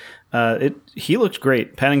way. He looked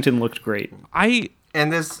great. Paddington looked great.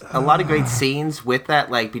 And there's a lot of great scenes with that,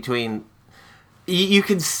 like between... You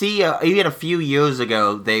can see, even a few years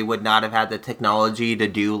ago, they would not have had the technology to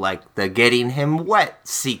do, like, the getting him wet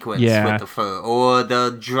sequence with the fur, or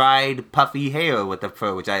the dried puffy hair with the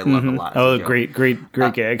fur, which I love a lot. Oh, great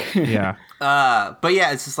gag. Yeah. But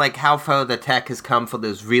yeah, it's just like how far the tech has come for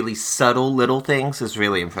those really subtle little things is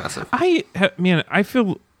really impressive. I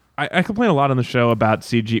feel... I complain a lot on the show about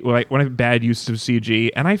CG, when I have bad use of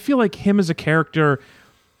CG, and I feel like him as a character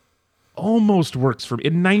almost works for me.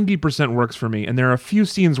 It 90% works for me, and there are a few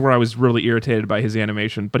scenes where I was really irritated by his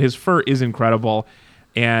animation, but his fur is incredible,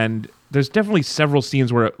 and there's definitely several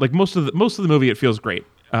scenes where, like, most of the movie, it feels great,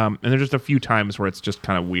 and there's just a few times where it's just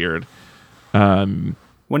kind of weird. When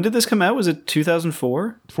did this come out? Was it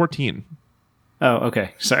 2004? 14. Oh,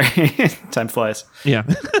 okay. Sorry. Time flies. Yeah.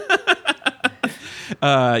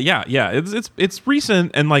 It's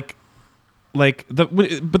recent, and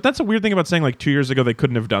but that's a weird thing about saying like 2 years ago they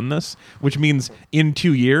couldn't have done this, which means in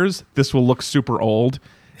 2 years this will look super old,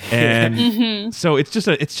 and so it's just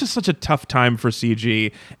such a tough time for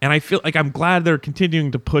CG, and I feel like I'm glad they're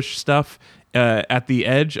continuing to push stuff at the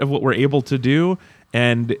edge of what we're able to do,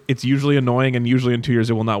 and it's usually annoying, and usually in 2 years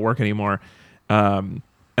it will not work anymore.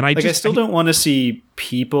 And I still don't want to see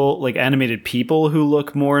people, like animated people who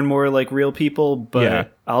look more and more like real people,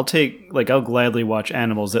 but I'll gladly watch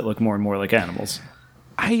animals that look more and more like animals.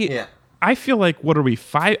 I feel like, what are we,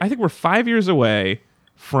 5? I think we're 5 years away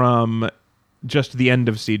from just the end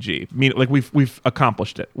of CG. I mean, like we've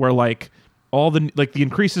accomplished it. Where like all the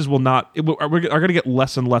increases are going to get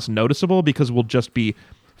less and less noticeable because we'll just be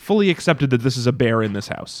fully accepted that this is a bear in this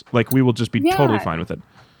house. Like we will just be totally fine with it.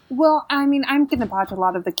 Well, I mean, I'm going to botch a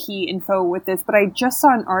lot of the key info with this, but I just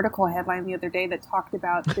saw an article headline the other day that talked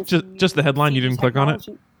about this. Just the headline? You didn't click on it?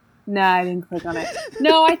 No, I didn't click on it.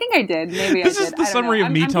 No, I think I did. Maybe this I did. This is the summary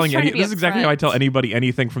of me telling any. This is exactly how I tell anybody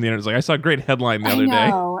anything from the internet. It's like, I saw a great headline the other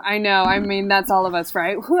day. I know. I mean, that's all of us,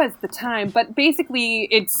 right? Who has the time? But basically,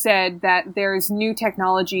 it said that there's new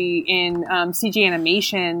technology in CG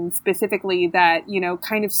animation, specifically that,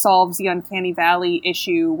 kind of solves the uncanny valley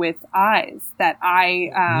issue with eyes. That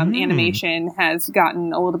eye animation has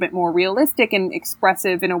gotten a little bit more realistic and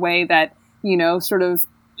expressive in a way that, sort of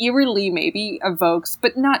eerily maybe evokes,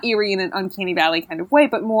 but not eerie in an uncanny valley kind of way,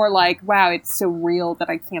 but more like, wow, it's so real that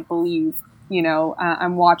I can't believe,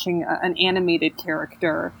 I'm watching an animated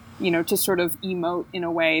character, to sort of emote in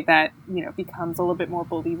a way that, becomes a little bit more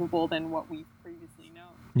believable than what we've previously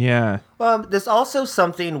known. Yeah. There's also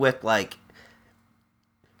something with, like,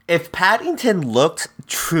 if Paddington looked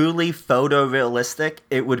truly photorealistic,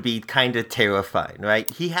 it would be kind of terrifying, right?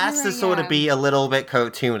 He has to sort of be a little bit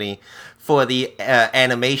cartoony for the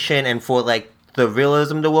animation and for, like, the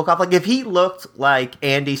realism to look off. Like if he looked like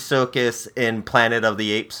Andy Serkis in Planet of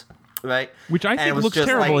the Apes, right? Which I think looks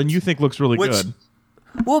terrible, and you think looks really good.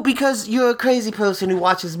 Well, because you're a crazy person who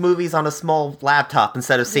watches movies on a small laptop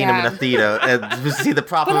instead of seeing them in a theater and see the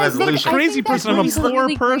proper resolution. Crazy person, I'm a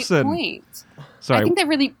poor person. Sorry. I think that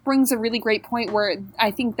really brings a really great point where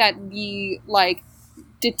I think that the like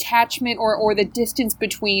detachment or the distance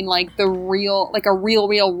between like the real, like a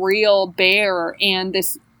real bear and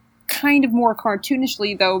this kind of more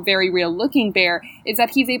cartoonishly though very real looking bear is that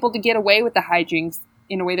he's able to get away with the hijinks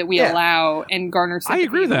in a way that we allow and garner sympathy. I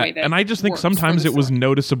agree with that. And I just think sometimes it was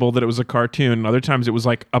noticeable that it was a cartoon, and other times it was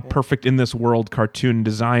like a perfect in this world cartoon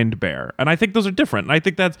designed bear. And I think those are different. And I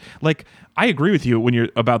think that's like, I agree with you when you're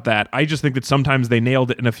about that. I just think that sometimes they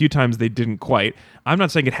nailed it and a few times they didn't quite. I'm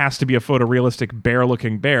not saying it has to be a photorealistic bear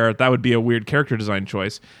looking bear. That would be a weird character design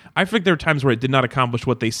choice. I think there are times where it did not accomplish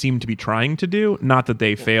what they seemed to be trying to do, not that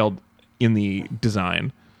they failed in the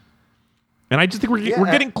design. And I just think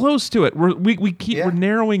we're getting close to it. We're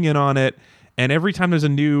narrowing in on it, and every time there's a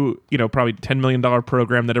new, probably $10 million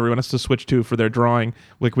program that everyone has to switch to for their drawing,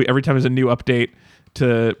 like every time there's a new update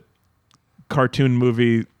to cartoon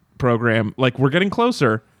movie program, like we're getting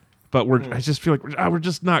closer. But I just feel like we're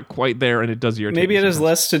just not quite there, and it does irritate me. Maybe it has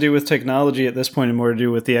less to do with technology at this point and more to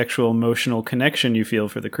do with the actual emotional connection you feel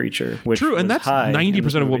for the creature. Which True, and that's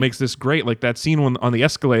 90% of what makes this great. Like that scene on the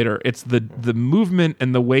escalator, it's the movement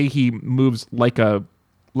and the way he moves like a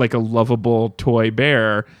lovable toy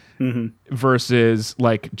bear versus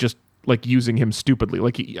like just like using him stupidly.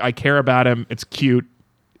 Like I care about him. It's cute.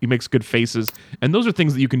 He makes good faces, and those are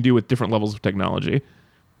things that you can do with different levels of technology.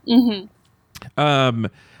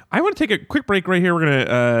 I want to take a quick break right here. We're going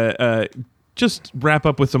to just wrap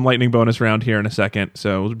up with some lightning bonus round here in a second.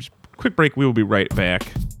 So, quick break. We will be right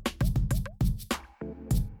back.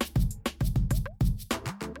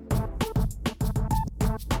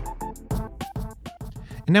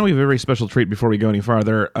 And now we have a very special treat before we go any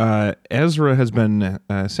farther. Ezra has been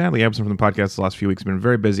sadly absent from the podcast the last few weeks. He's been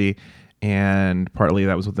very busy, and partly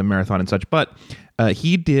that was with the marathon and such. But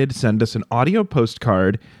he did send us an audio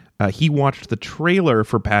postcard. He watched the trailer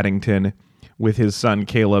for Paddington with his son,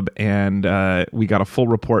 Caleb, and we got a full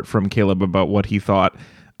report from Caleb about what he thought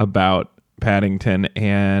about Paddington.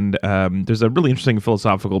 And there's a really interesting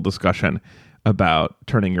philosophical discussion about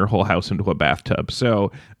turning your whole house into a bathtub.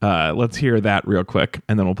 So let's hear that real quick,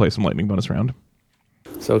 and then we'll play some lightning bonus round.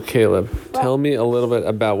 So, Caleb, tell me a little bit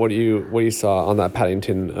about what you saw on that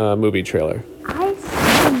Paddington movie trailer. I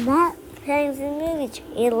saw that Paddington movie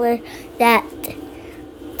trailer that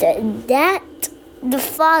the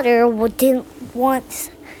father didn't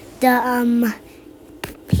want the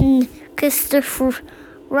Christopher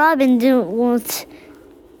Robin didn't want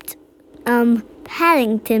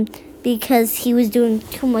Paddington because he was doing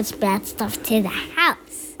too much bad stuff to the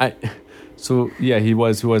house. He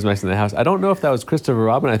was messing the house. I don't know if that was Christopher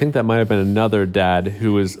Robin. I think that might have been another dad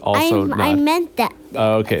who was also I meant that.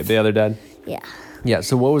 Oh, okay, the other dad. Yeah. Yeah.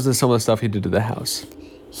 So what was some of the stuff he did to the house?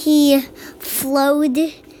 He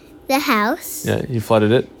flooded the house. Yeah, he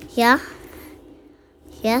flooded it. Yeah.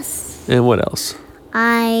 Yes. And what else?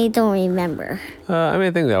 I don't remember. I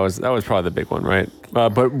think that was probably the big one, right?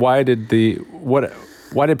 But why did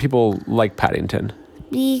people like Paddington?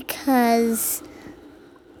 Because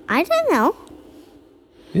I don't know.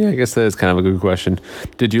 Yeah, I guess that is kind of a good question.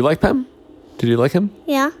 Did you like him? Did you like him?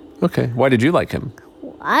 Yeah. Okay. Why did you like him?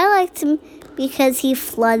 I liked him because he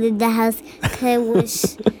flooded the house.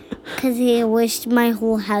 Because he wished my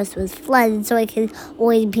whole house was flooded, so I could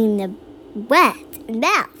always be in the wet and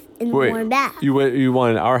bath. Warm bath. You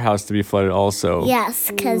wanted our house to be flooded also?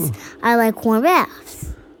 Yes, because I like warm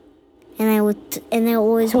baths, and I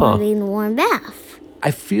always want to be in a warm bath.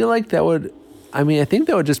 I feel like that would. I think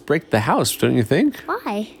that would just break the house, don't you think?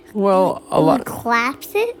 Why? Well, would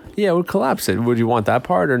collapse it. Yeah, it would collapse it. Would you want that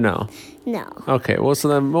part or no? No. Okay. Well, so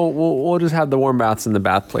then we'll just have the warm baths in the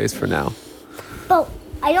bath place for now. But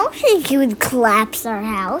I don't think it would collapse our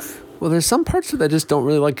house. Well, there's some parts of it that just don't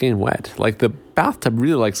really like getting wet. Like the bathtub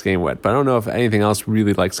really likes getting wet, but I don't know if anything else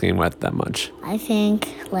really likes getting wet that much. I think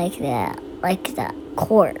like the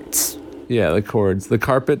cords. Yeah, the cords. The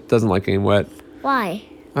carpet doesn't like getting wet. Why?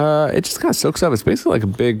 It just kind of soaks up. It's basically like a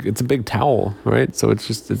big towel, right? So it's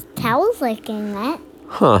just... Towels like getting wet.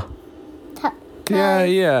 Huh.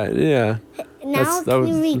 Yeah. Now can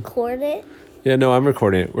you record it? Yeah, no, I'm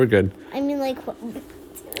recording it. We're good.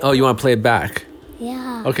 Oh, you want to play it back?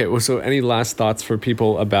 Yeah. Okay, well, so any last thoughts for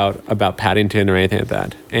people about Paddington or anything like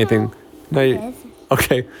that? Anything? No.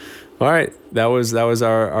 Okay. All right. That was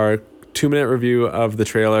our 2-minute review of the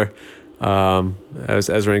trailer. That was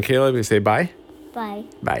Ezra and Caleb. We say bye? Bye.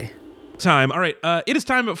 Bye. time. All right, it is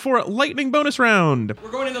time for lightning bonus round.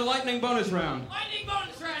 We're going into the lightning bonus round. Lightning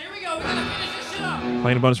bonus round. Here we go. We gotta finish this shit up.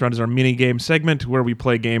 Lightning bonus round is our mini game segment where we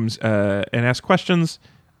play games and ask questions.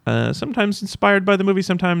 Sometimes inspired by the movie,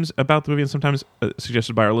 sometimes about the movie, and sometimes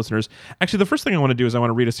suggested by our listeners. Actually, the first thing I want to do is I want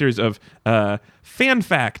to read a series of fan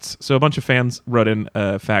facts. So a bunch of fans wrote in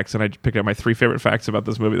facts, and I picked out my 3 favorite facts about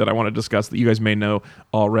this movie that I want to discuss that you guys may know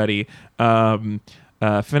already. Fan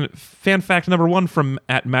fact number 1 from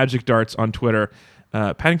 @MagicDarts on Twitter.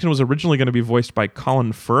 Paddington was originally going to be voiced by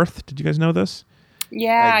Colin Firth. Did you guys know this?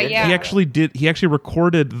 Yeah. He actually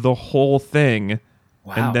recorded the whole thing.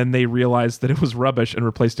 Wow. And then they realized that it was rubbish and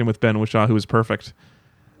replaced him with Ben Whishaw, who was perfect.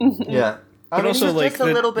 Yeah. But also, just a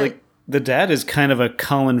little bit. the dad is kind of a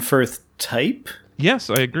Colin Firth type. Yes,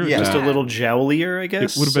 I agree with Just that. a little jowlier, I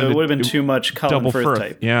guess. It would have been too much Colin Double Firth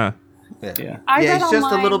type. Yeah. Yeah. I read He's just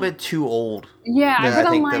online, a little bit too old. Yeah, I read I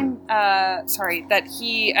think online. That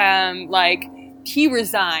he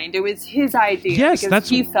resigned. It was his idea. Yes, because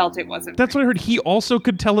he felt it wasn't. That's what I heard. He also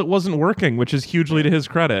could tell it wasn't working, which is hugely to his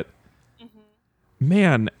credit.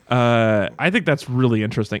 Man, I think that's really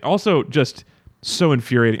interesting. Also, just so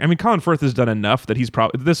infuriating. I mean, Colin Firth has done enough that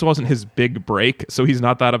this wasn't his big break, so he's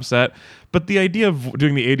not that upset. But the idea of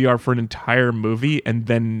doing the ADR for an entire movie and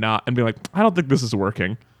then not, and being like, I don't think this is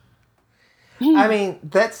working. I mean,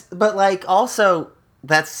 that's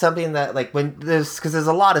something that, like, because there's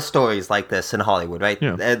a lot of stories like this in Hollywood, right?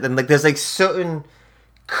 Yeah. And like, there's like certain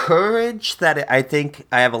courage that I think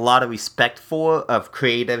I have a lot of respect for, of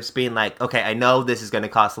creatives being like, okay, I know this is going to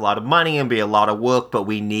cost a lot of money and be a lot of work, but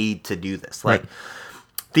we need to do this. Like,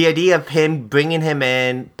 the idea of him bringing him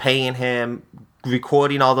in, paying him,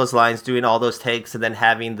 recording all those lines, doing all those takes, and then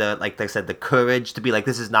having the, like I said, the courage to be like,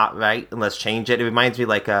 this is not right, and let's change it. It reminds me,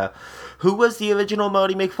 like, who was the original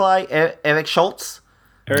Marty McFly? Eric Schultz?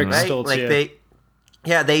 Eric Right? Stoltz, like,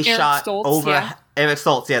 yeah. they shot Stoltz, over... yeah. Eric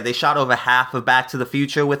Stoltz, yeah, they shot over half of Back to the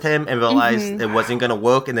Future with him and realized it wasn't going to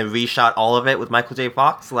work, and then reshot all of it with Michael J.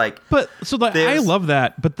 Fox. Like, I love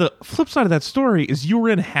that. But the flip side of that story is you were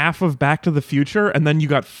in half of Back to the Future, and then you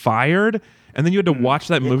got fired, and then you had to watch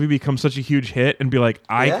that movie become such a huge hit and be like,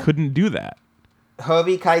 I couldn't do that.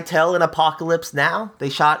 Harvey Keitel in Apocalypse Now, they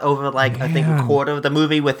shot over, like, I think a quarter of the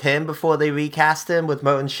movie with him before they recast him with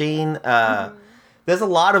Martin Sheen. There's a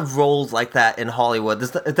lot of roles like that in Hollywood.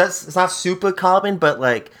 It's not super common, but,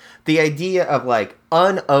 like, the idea of, like,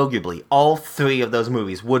 unarguably, all 3 of those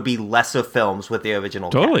movies would be lesser films with the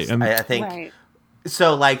original cast. And I think. Right.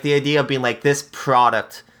 So, like, the idea of being like, this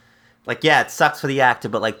product, like, yeah, it sucks for the actor,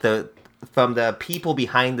 but, like, from the people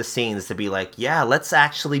behind the scenes to be like, yeah, let's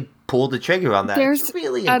actually pull the trigger on that. It's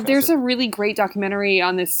really impressive. There's a really great documentary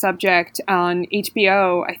on this subject on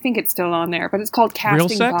HBO. I think it's still on there, but it's called Casting Real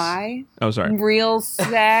Sex? By. Oh, sorry. Real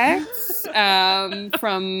Sex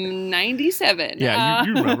from 97. Yeah,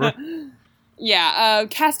 you remember. Yeah,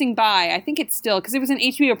 Casting By. I think it's still, because it was an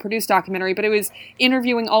HBO-produced documentary, but it was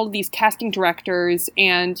interviewing all of these casting directors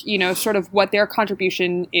and, you know, sort of what their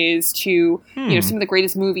contribution is to, you know, some of the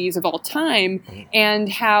greatest movies of all time, and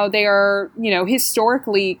how they are, you know,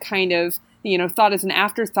 historically kind of, you know, thought as an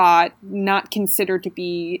afterthought, not considered to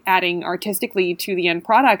be adding artistically to the end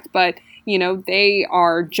product, but, you know, they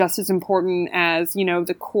are just as important as, you know,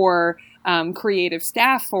 the core creative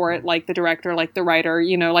staff for it, like the director, like the writer,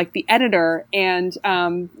 you know, like the editor. And,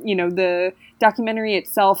 you know, the documentary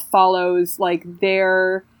itself follows like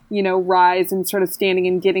their, you know, rise and sort of standing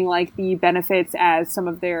and getting like the benefits as some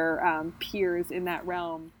of their peers in that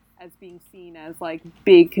realm as being seen as like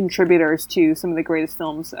big contributors to some of the greatest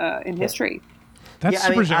films in history. That's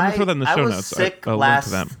super. I'm gonna throw that in the show I was notes. sick I'll link to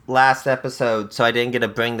them. last episode, so I didn't get to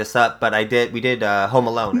bring this up, but we did Home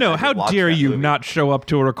Alone. No, how dare you not show up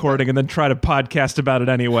to a recording and then try to podcast about it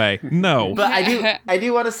anyway? No. But I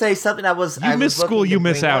do want to say something that was... You miss school, you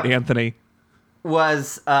miss out, Anthony.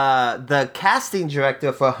 Was the casting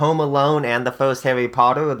director for Home Alone and the first Harry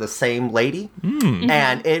Potter are the same lady.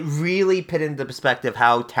 And it really put into perspective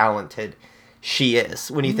how talented she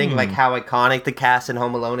is. When you think like how iconic the cast in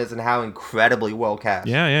Home Alone is and how incredibly well cast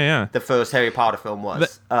the first Harry Potter film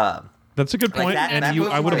was. That's a good point, Like that and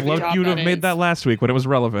I would have loved job you to have that made is. that last week when it was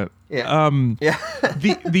relevant. Yeah.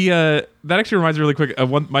 That actually reminds me really quick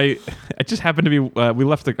of it just happened to be I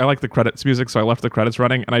like the credits music, so I left the credits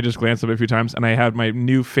running, and I just glanced at it a few times, and I had my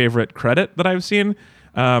new favorite credit that I've seen.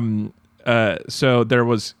 So there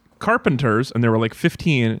was Carpenters, and there were like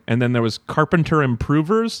 15, and then there was Carpenter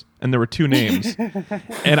Improvers, and there were 2 names.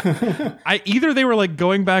 And either they were like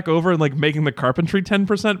going back over and like making the carpentry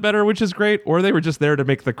 10% better, which is great, or they were just there to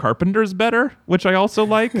make the carpenters better, which I also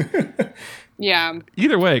like. Yeah.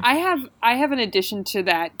 Either way, I have an addition to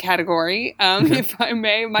that category, if I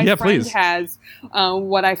may. My friend please. has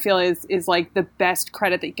what I feel is like the best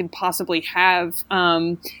credit that you can possibly have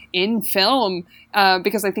in film,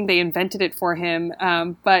 because I think they invented it for him.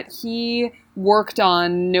 But he worked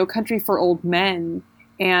on No Country for Old Men,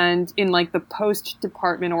 and in like the post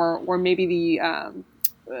department or maybe the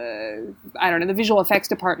I don't know, the visual effects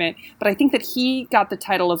department, but I think that he got the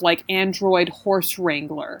title of like Android Horse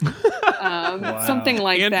Wrangler, something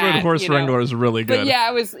like that. Android Horse Wrangler is really good. But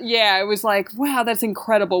it was like, wow, that's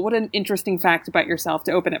incredible. What an interesting fact about yourself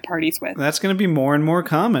to open at parties with. That's going to be more and more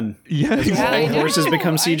common. Yeah, I know. Horses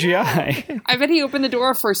become CGI. I bet he opened the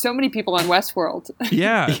door for so many people on Westworld.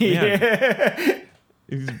 Yeah.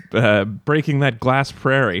 He's breaking that glass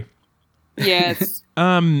prairie. Yes.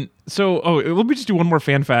 Let me just do one more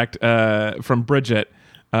fan fact from Bridget,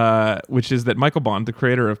 which is that Michael Bond, the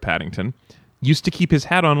creator of Paddington, used to keep his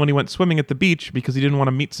hat on when he went swimming at the beach because he didn't want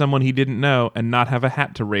to meet someone he didn't know and not have a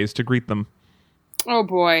hat to raise to greet them. Oh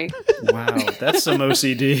boy. Wow, that's some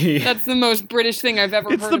OCD. That's the most British thing I've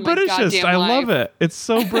ever It's heard the in my Britishest. goddamn I life. love it. It's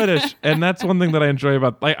so British, and that's one thing that I enjoy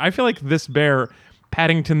about. I feel like this bear,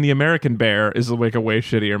 Paddington the American Bear, is like a way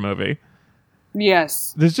shittier movie.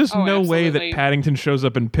 Yes. There's just no way absolutely. that Paddington shows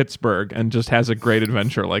up in Pittsburgh and just has a great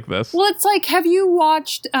adventure like this. Well, it's like, have you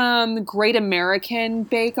watched Great American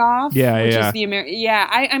Bake Off? Yeah, which yeah. Is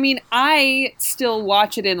the I mean, I still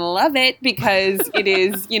watch it and love it because it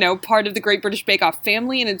is, part of the Great British Bake Off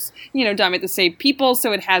family, and it's, done with the same people,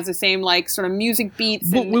 so it has the same, like, sort of music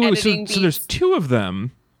beats and editing beats. So there's two of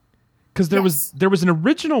them, because there was an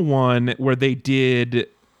original one where they did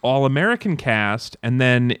all American cast, and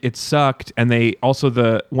then it sucked, and they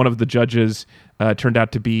also one of the judges turned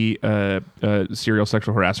out to be a serial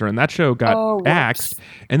sexual harasser, and that show got axed,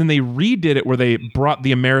 and then they redid it where they brought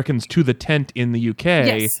the Americans to the tent in the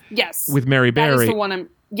UK. Yes. With Mary Berry. That is the one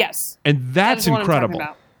yes. And that's that is the one I'm incredible. talking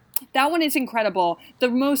about. That one is incredible. The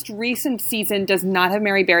most recent season does not have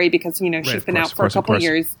Mary Berry because, she's been out for a couple of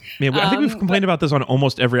years. Yeah, I think we've complained about this on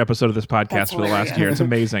almost every episode of this podcast for the last year. It's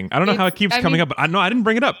amazing. I don't know how it keeps coming up. I didn't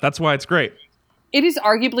bring it up. That's why it's great. It is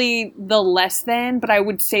arguably the less than, but I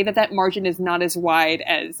would say that margin is not as wide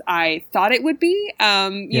as I thought it would be.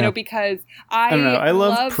 Because I don't know. I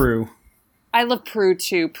love Prue. I love Prue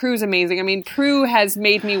too. Prue's amazing. I mean, Prue has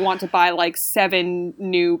made me want to buy like 7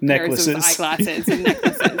 new pairs of eyeglasses and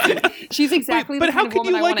necklaces. And she's exactly the kind of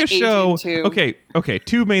woman I want to age into. Okay.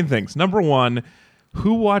 Two main things. Number one,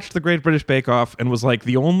 who watched the Great British Bake Off and was like,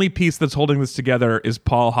 the only piece that's holding this together is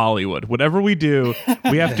Paul Hollywood. Whatever we do,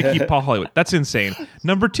 we have to keep Paul Hollywood. That's insane.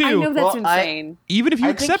 Number two, I know that's insane. Even if you I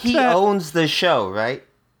accept think he owns the show, right?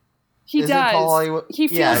 He Isn't does. Paul Hollywood? He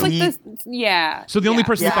feels like this. Yeah. So the only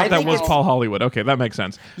person that thought that was it's Paul Hollywood. Okay, that makes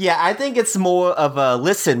sense. Yeah, I think it's more of a,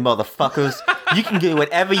 listen, motherfuckers, you can do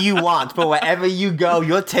whatever you want, but wherever you go,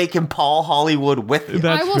 you're taking Paul Hollywood with you.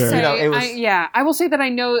 That's I will fair. say, I will say that I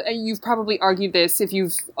know you've probably argued this. If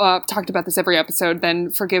you've talked about this every episode,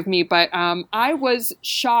 then forgive me. But I was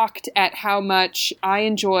shocked at how much I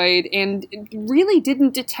enjoyed and really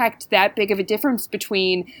didn't detect that big of a difference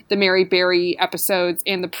between the Mary Berry episodes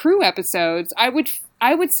and the Prue episodes. I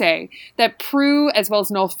would say that Prue, as well as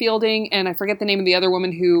Noel Fielding, and I forget the name of the other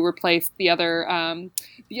woman who replaced the other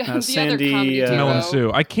Sandy, other comedy duo. Mel and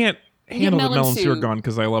Sue. I can't handle Mel that Mel and and Sue are Sue. gone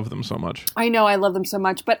because I love them so much. I know, I love them so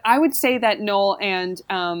much, but I would say that Noel and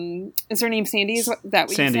is her name Sandy? Is that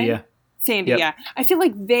what Sandy, you said? yeah. Sandy, Yep. yeah. I feel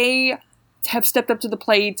like they have stepped up to the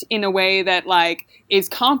plate in a way that like is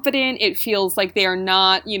confident. It feels like they are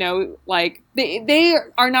not, like they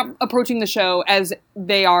are not approaching the show as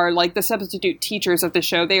they are like the substitute teachers of the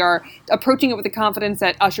show. They are approaching it with the confidence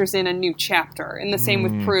that ushers in a new chapter. And the same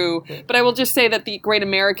with Prue. But I will just say that the Great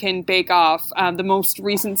American Bake Off, the most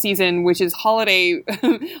recent season, which is holiday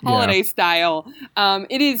style,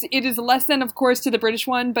 it is less than, of course, to the British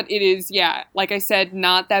one, but it is, like I said,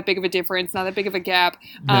 not that big of a difference, not that big of a gap.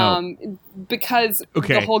 No. Because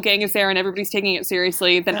the whole gang is there and everybody's taking it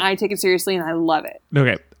seriously, then I take it seriously and I love it.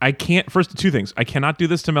 Okay, I can't. First, two things. I cannot do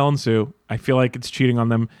this to Mel and Sue. I feel like it's cheating on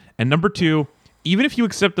them. And number two, even if you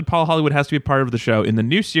accept that Paul Hollywood has to be a part of the show, in the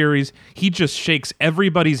new series, he just shakes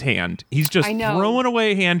everybody's hand. He's just throwing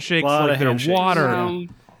away handshakes like they're water.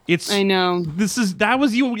 I know. That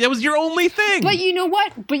was your only thing. But you know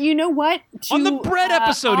what? On the bread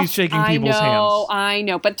episode, he's shaking people's hands. I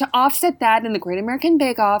know. But to offset that in the Great American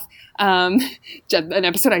Bake Off, an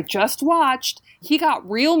episode I just watched, he got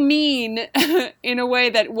real mean in a way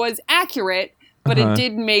that was accurate, but it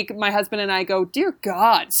did make my husband and I go, dear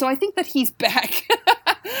God. So I think that he's back.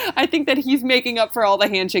 I think that he's making up for all the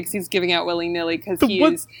handshakes he's giving out willy-nilly because he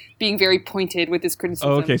is being very pointed with his criticism.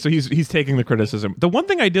 Oh, okay, so he's taking the criticism. The one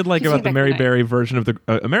thing I did like about the Mary Berry version of the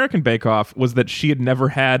American Bake Off was that she had never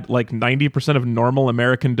had like 90% of normal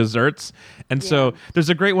American desserts. And so there's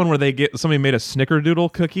a great one where somebody made a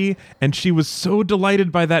snickerdoodle cookie and she was so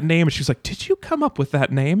delighted by that name. And she was like, did you come up with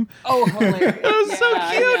that name? Oh, hilarious. It was so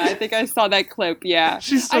cute. Yeah, I think I saw that clip. Yeah.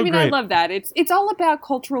 She's so great. I love that. It's all about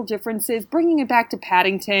cultural differences, bringing it back to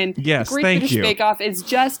Paddington. Yes, Great thank British you. Bake Off is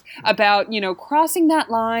just about, crossing that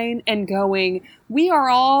line and going, we are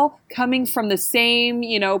all coming from the same,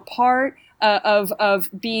 part of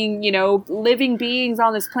being, living beings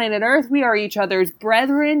on this planet Earth. We are each other's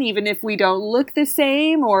brethren, even if we don't look the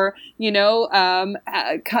same or,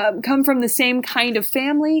 come from the same kind of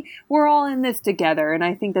family. We're all in this together. And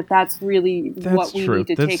I think that that's really what we need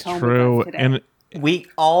to take home with us today. And we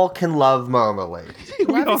all can love marmalade.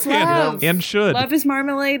 we all can and should. Love is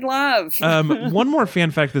marmalade love. One more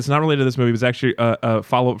fan fact that's not related to this movie was actually a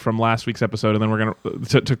follow-up from last week's episode, and then we're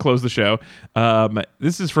going to close the show.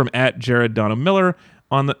 This is from @JaredDonnaMiller.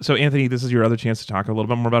 So, Anthony, this is your other chance to talk a little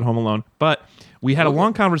bit more about Home Alone. But we had a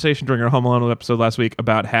long conversation during our Home Alone episode last week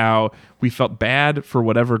about how we felt bad for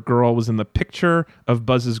whatever girl was in the picture of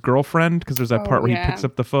Buzz's girlfriend, because there's that part where he picks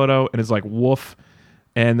up the photo and is like, woof,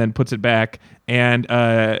 and then puts it back. And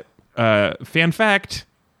fan fact,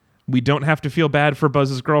 we don't have to feel bad for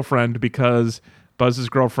Buzz's girlfriend because Buzz's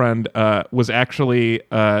girlfriend was actually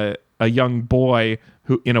a young boy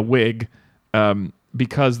who in a wig,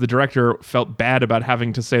 because the director felt bad about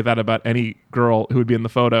having to say that about any girl who would be in the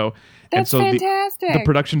photo. That's and so fantastic. The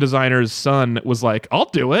production designer's son was like, I'll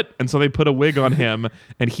do it. And so they put a wig on him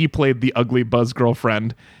and he played the ugly Buzz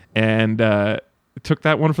girlfriend and took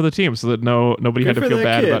that one for the team so that nobody had to feel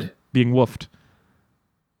bad about being woofed.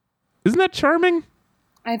 Isn't that charming?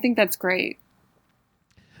 I think that's great.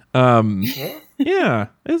 Yeah,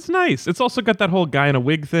 it's nice. It's also got that whole guy in a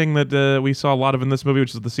wig thing that we saw a lot of in this movie,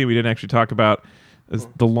 which is the scene we didn't actually talk about. Is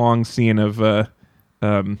the long scene of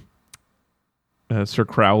Sir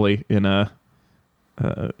Crowley in a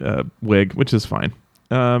wig, which is fine.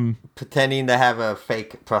 Pretending to have a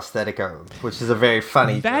fake prosthetic arm, which is a very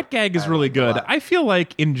funny That joke. gag is really good. I feel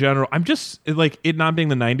like, in general, I'm just, like, it not being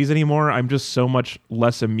the 90s anymore, I'm just so much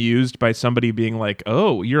less amused by somebody being like,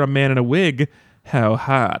 oh, you're a man in a wig, how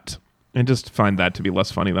hot. And just find that to be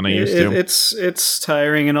less funny than I used to. It's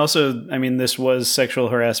tiring, and also, I mean, this was sexual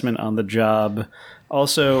harassment on the job.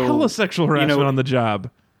 Also, hella sexual harassment on the job.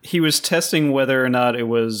 He was testing whether or not it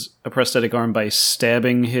was a prosthetic arm by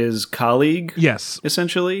stabbing his colleague. Yes.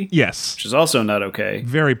 Essentially. Yes. Which is also not okay.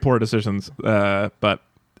 Very poor decisions. But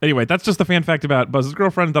anyway, that's just the fan fact about Buzz's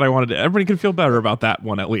girlfriend that I wanted to... Everybody can feel better about that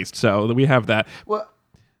one, at least. So we have that. Well,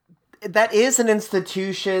 that is an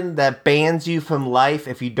institution that bans you from life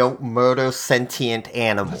if you don't murder sentient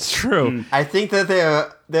animals. It's true. I think that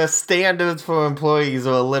their standards for employees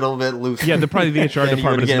are a little bit loose. Yeah, probably the HR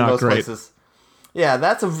department is not great. Places. Yeah,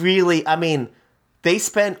 that's a really... I mean, they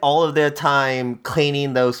spent all of their time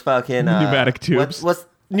cleaning those fucking... pneumatic tubes. What's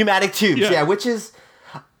pneumatic tubes, yeah, which is...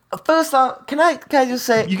 First off, can I just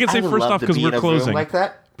say... You can say first off because we're closing. Like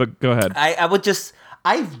that. But go ahead. I would just...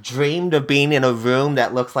 I've dreamed of being in a room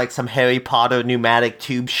that looks like some Harry Potter pneumatic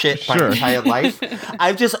tube shit my entire life.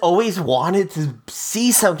 I've just always wanted to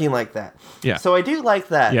see something like that. Yeah. So I do like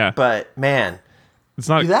that. Yeah. But, man... It's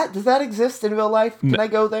not... Does that exist in real life? Can I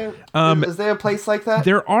go there? Is there a place like that?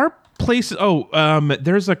 There are places...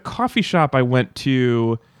 there's a coffee shop I went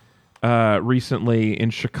to recently in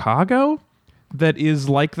Chicago that is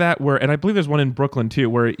like that, and I believe there's one in Brooklyn too,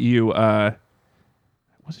 where you...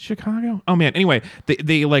 was it Chicago? Oh man! Anyway,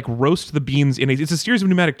 they like roast the beans it's a series of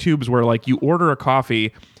pneumatic tubes where like you order a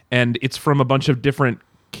coffee and it's from a bunch of different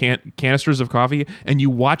canisters of coffee, and you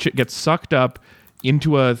watch it get sucked up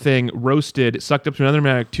into a thing, roasted, sucked up to another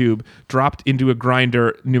pneumatic tube, dropped into a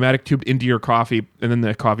grinder, pneumatic tube into your coffee, and then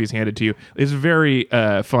the coffee is handed to you. It's very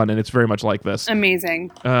fun, and it's very much like this.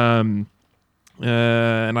 Amazing. And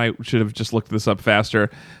I should have just looked this up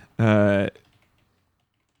faster. But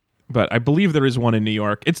I believe there is one in New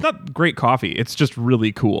York. It's not great coffee. It's just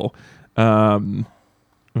really cool. That's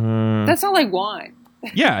all I want.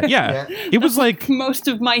 Yeah. It was like most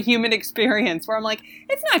of my human experience where I'm like,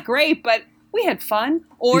 it's not great, but we had fun.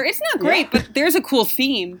 Or it's not great, but there's a cool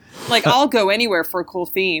theme. Like, I'll go anywhere for a cool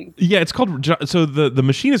theme. Yeah, it's called... So the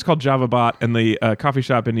machine is called JavaBot, and the coffee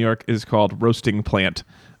shop in New York is called Roasting Plant.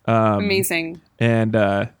 Amazing. And...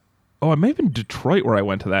 I may have been Detroit where I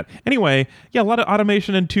went to that. Anyway, yeah, a lot of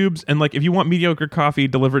automation and tubes. And like, if you want mediocre coffee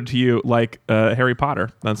delivered to you like Harry Potter,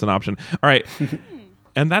 that's an option. All right.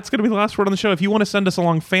 And that's going to be the last word on the show. If you want to send us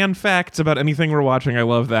along fan facts about anything we're watching, I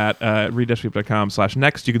love that.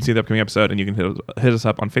 read-weep.com/next. You can see the upcoming episode, and you can hit us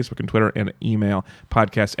up on Facebook and Twitter, and email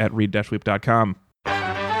podcast@read-weep.com.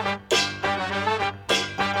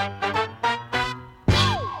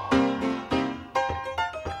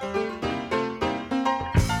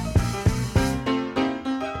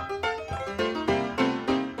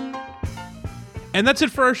 And that's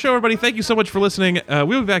it for our show, everybody. Thank you so much for listening.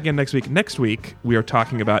 We'll be back again next week. Next week, we are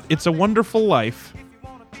talking about It's a Wonderful Life.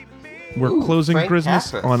 We're closing Frank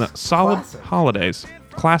Grizzmass Capra. on solid Classic. holidays.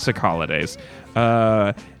 Classic holidays.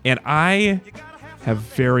 And I have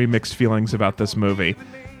very mixed feelings about this movie.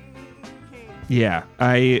 Yeah,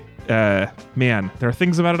 man, there are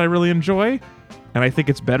things about it I really enjoy, and I think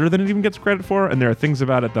it's better than it even gets credit for, and there are things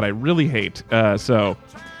about it that I really hate.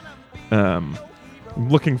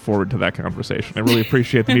 Looking forward to that conversation. I really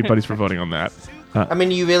appreciate the Meat Buddies for voting on that. I mean,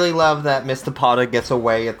 you really love that Mr. Potter gets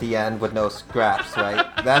away at the end with no scraps, right?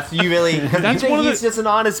 That's you really. That's you think he's just an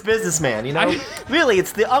honest businessman, you know? Really,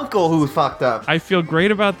 it's the uncle who fucked up. I feel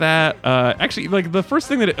great about that. Actually, like the first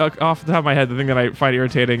thing that off the top of my head, the thing that I find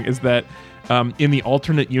irritating is that in the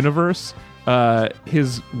alternate universe,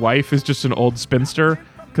 his wife is just an old spinster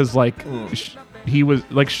because he was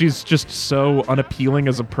like she's just so unappealing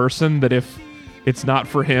as a person that if it's not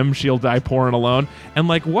for him, she'll die poor and alone. And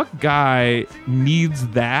like, what guy needs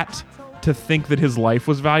that to think that his life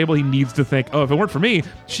was valuable? He needs to think, oh, if it weren't for me,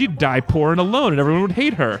 she'd die poor and alone and everyone would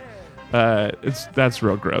hate her. That's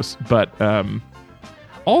real gross. But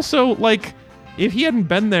also, like, if he hadn't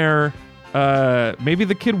been there, maybe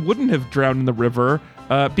the kid wouldn't have drowned in the river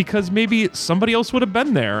because maybe somebody else would have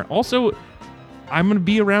been there. Also, I'm going to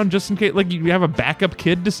be around just in case, like, you have a backup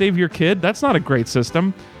kid to save your kid. That's not a great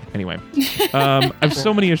system. Anyway, I have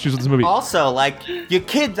so many issues with this movie. Also, like, your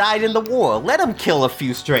kid died in the war. Let him kill a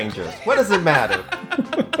few strangers. What does it matter?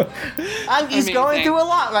 He's going through a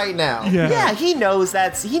lot right now. Yeah, he knows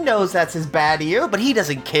that's his bad ear, but he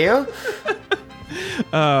doesn't care.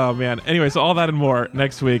 Oh, man. Anyway, so all that and more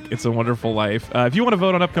next week. It's a Wonderful Life. If you want to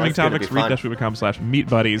vote on upcoming topics,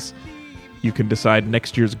 read-weep.com/meatbuddies. You can decide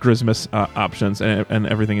next year's Grizzmass options and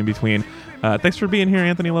everything in between. Thanks for being here,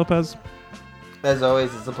 Anthony Lopez. As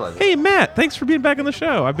always, it's a pleasure. Hey, Matt, thanks for being back on the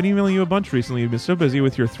show. I've been emailing you a bunch recently. You've been so busy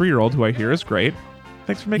with your 3-year-old, who I hear is great.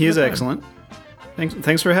 Thanks for making He is the time. excellent.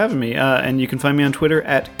 Thanks for having me. And you can find me on Twitter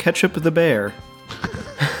at @KetchupTheBear.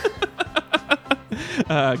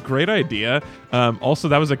 Great idea. Also,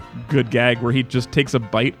 that was a good gag where he just takes a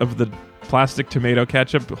bite of the plastic tomato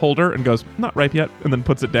ketchup holder and goes, not ripe yet, and then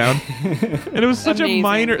puts it down. And it was such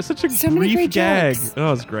Amazing. a brief gag. Jokes. Oh, it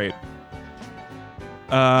was great.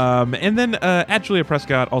 And then at Julia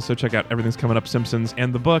Prescott, also check out Everything's Coming Up Simpsons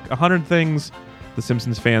and the book 100 Things the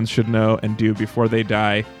Simpsons fans should know and do before they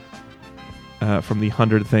die, from the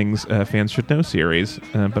 100 Things Fans Should Know series,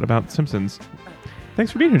 but about Simpsons.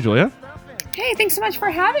 Thanks for being here, Julia. Hey, thanks so much for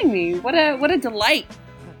having me. What a delight.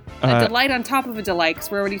 A delight on top of a delight,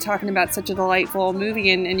 because we're already talking about such a delightful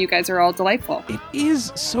movie, and you guys are all delightful. It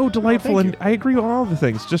is so delightful, and I agree with all the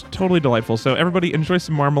things. Just totally delightful. So everybody, enjoy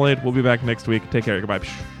some marmalade. We'll be back next week. Take care. Goodbye.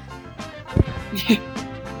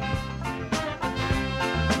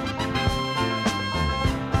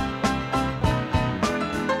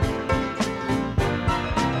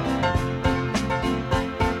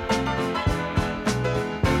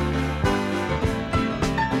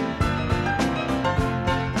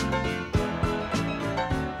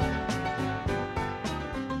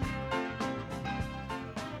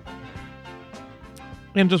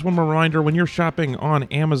 And just one more reminder, when you're shopping on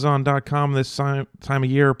Amazon.com this time of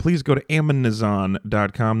year, please go to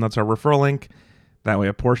Amazon.com. That's our referral link. That way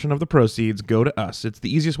a portion of the proceeds go to us. It's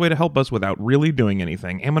the easiest way to help us without really doing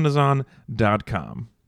anything. Amazon.com.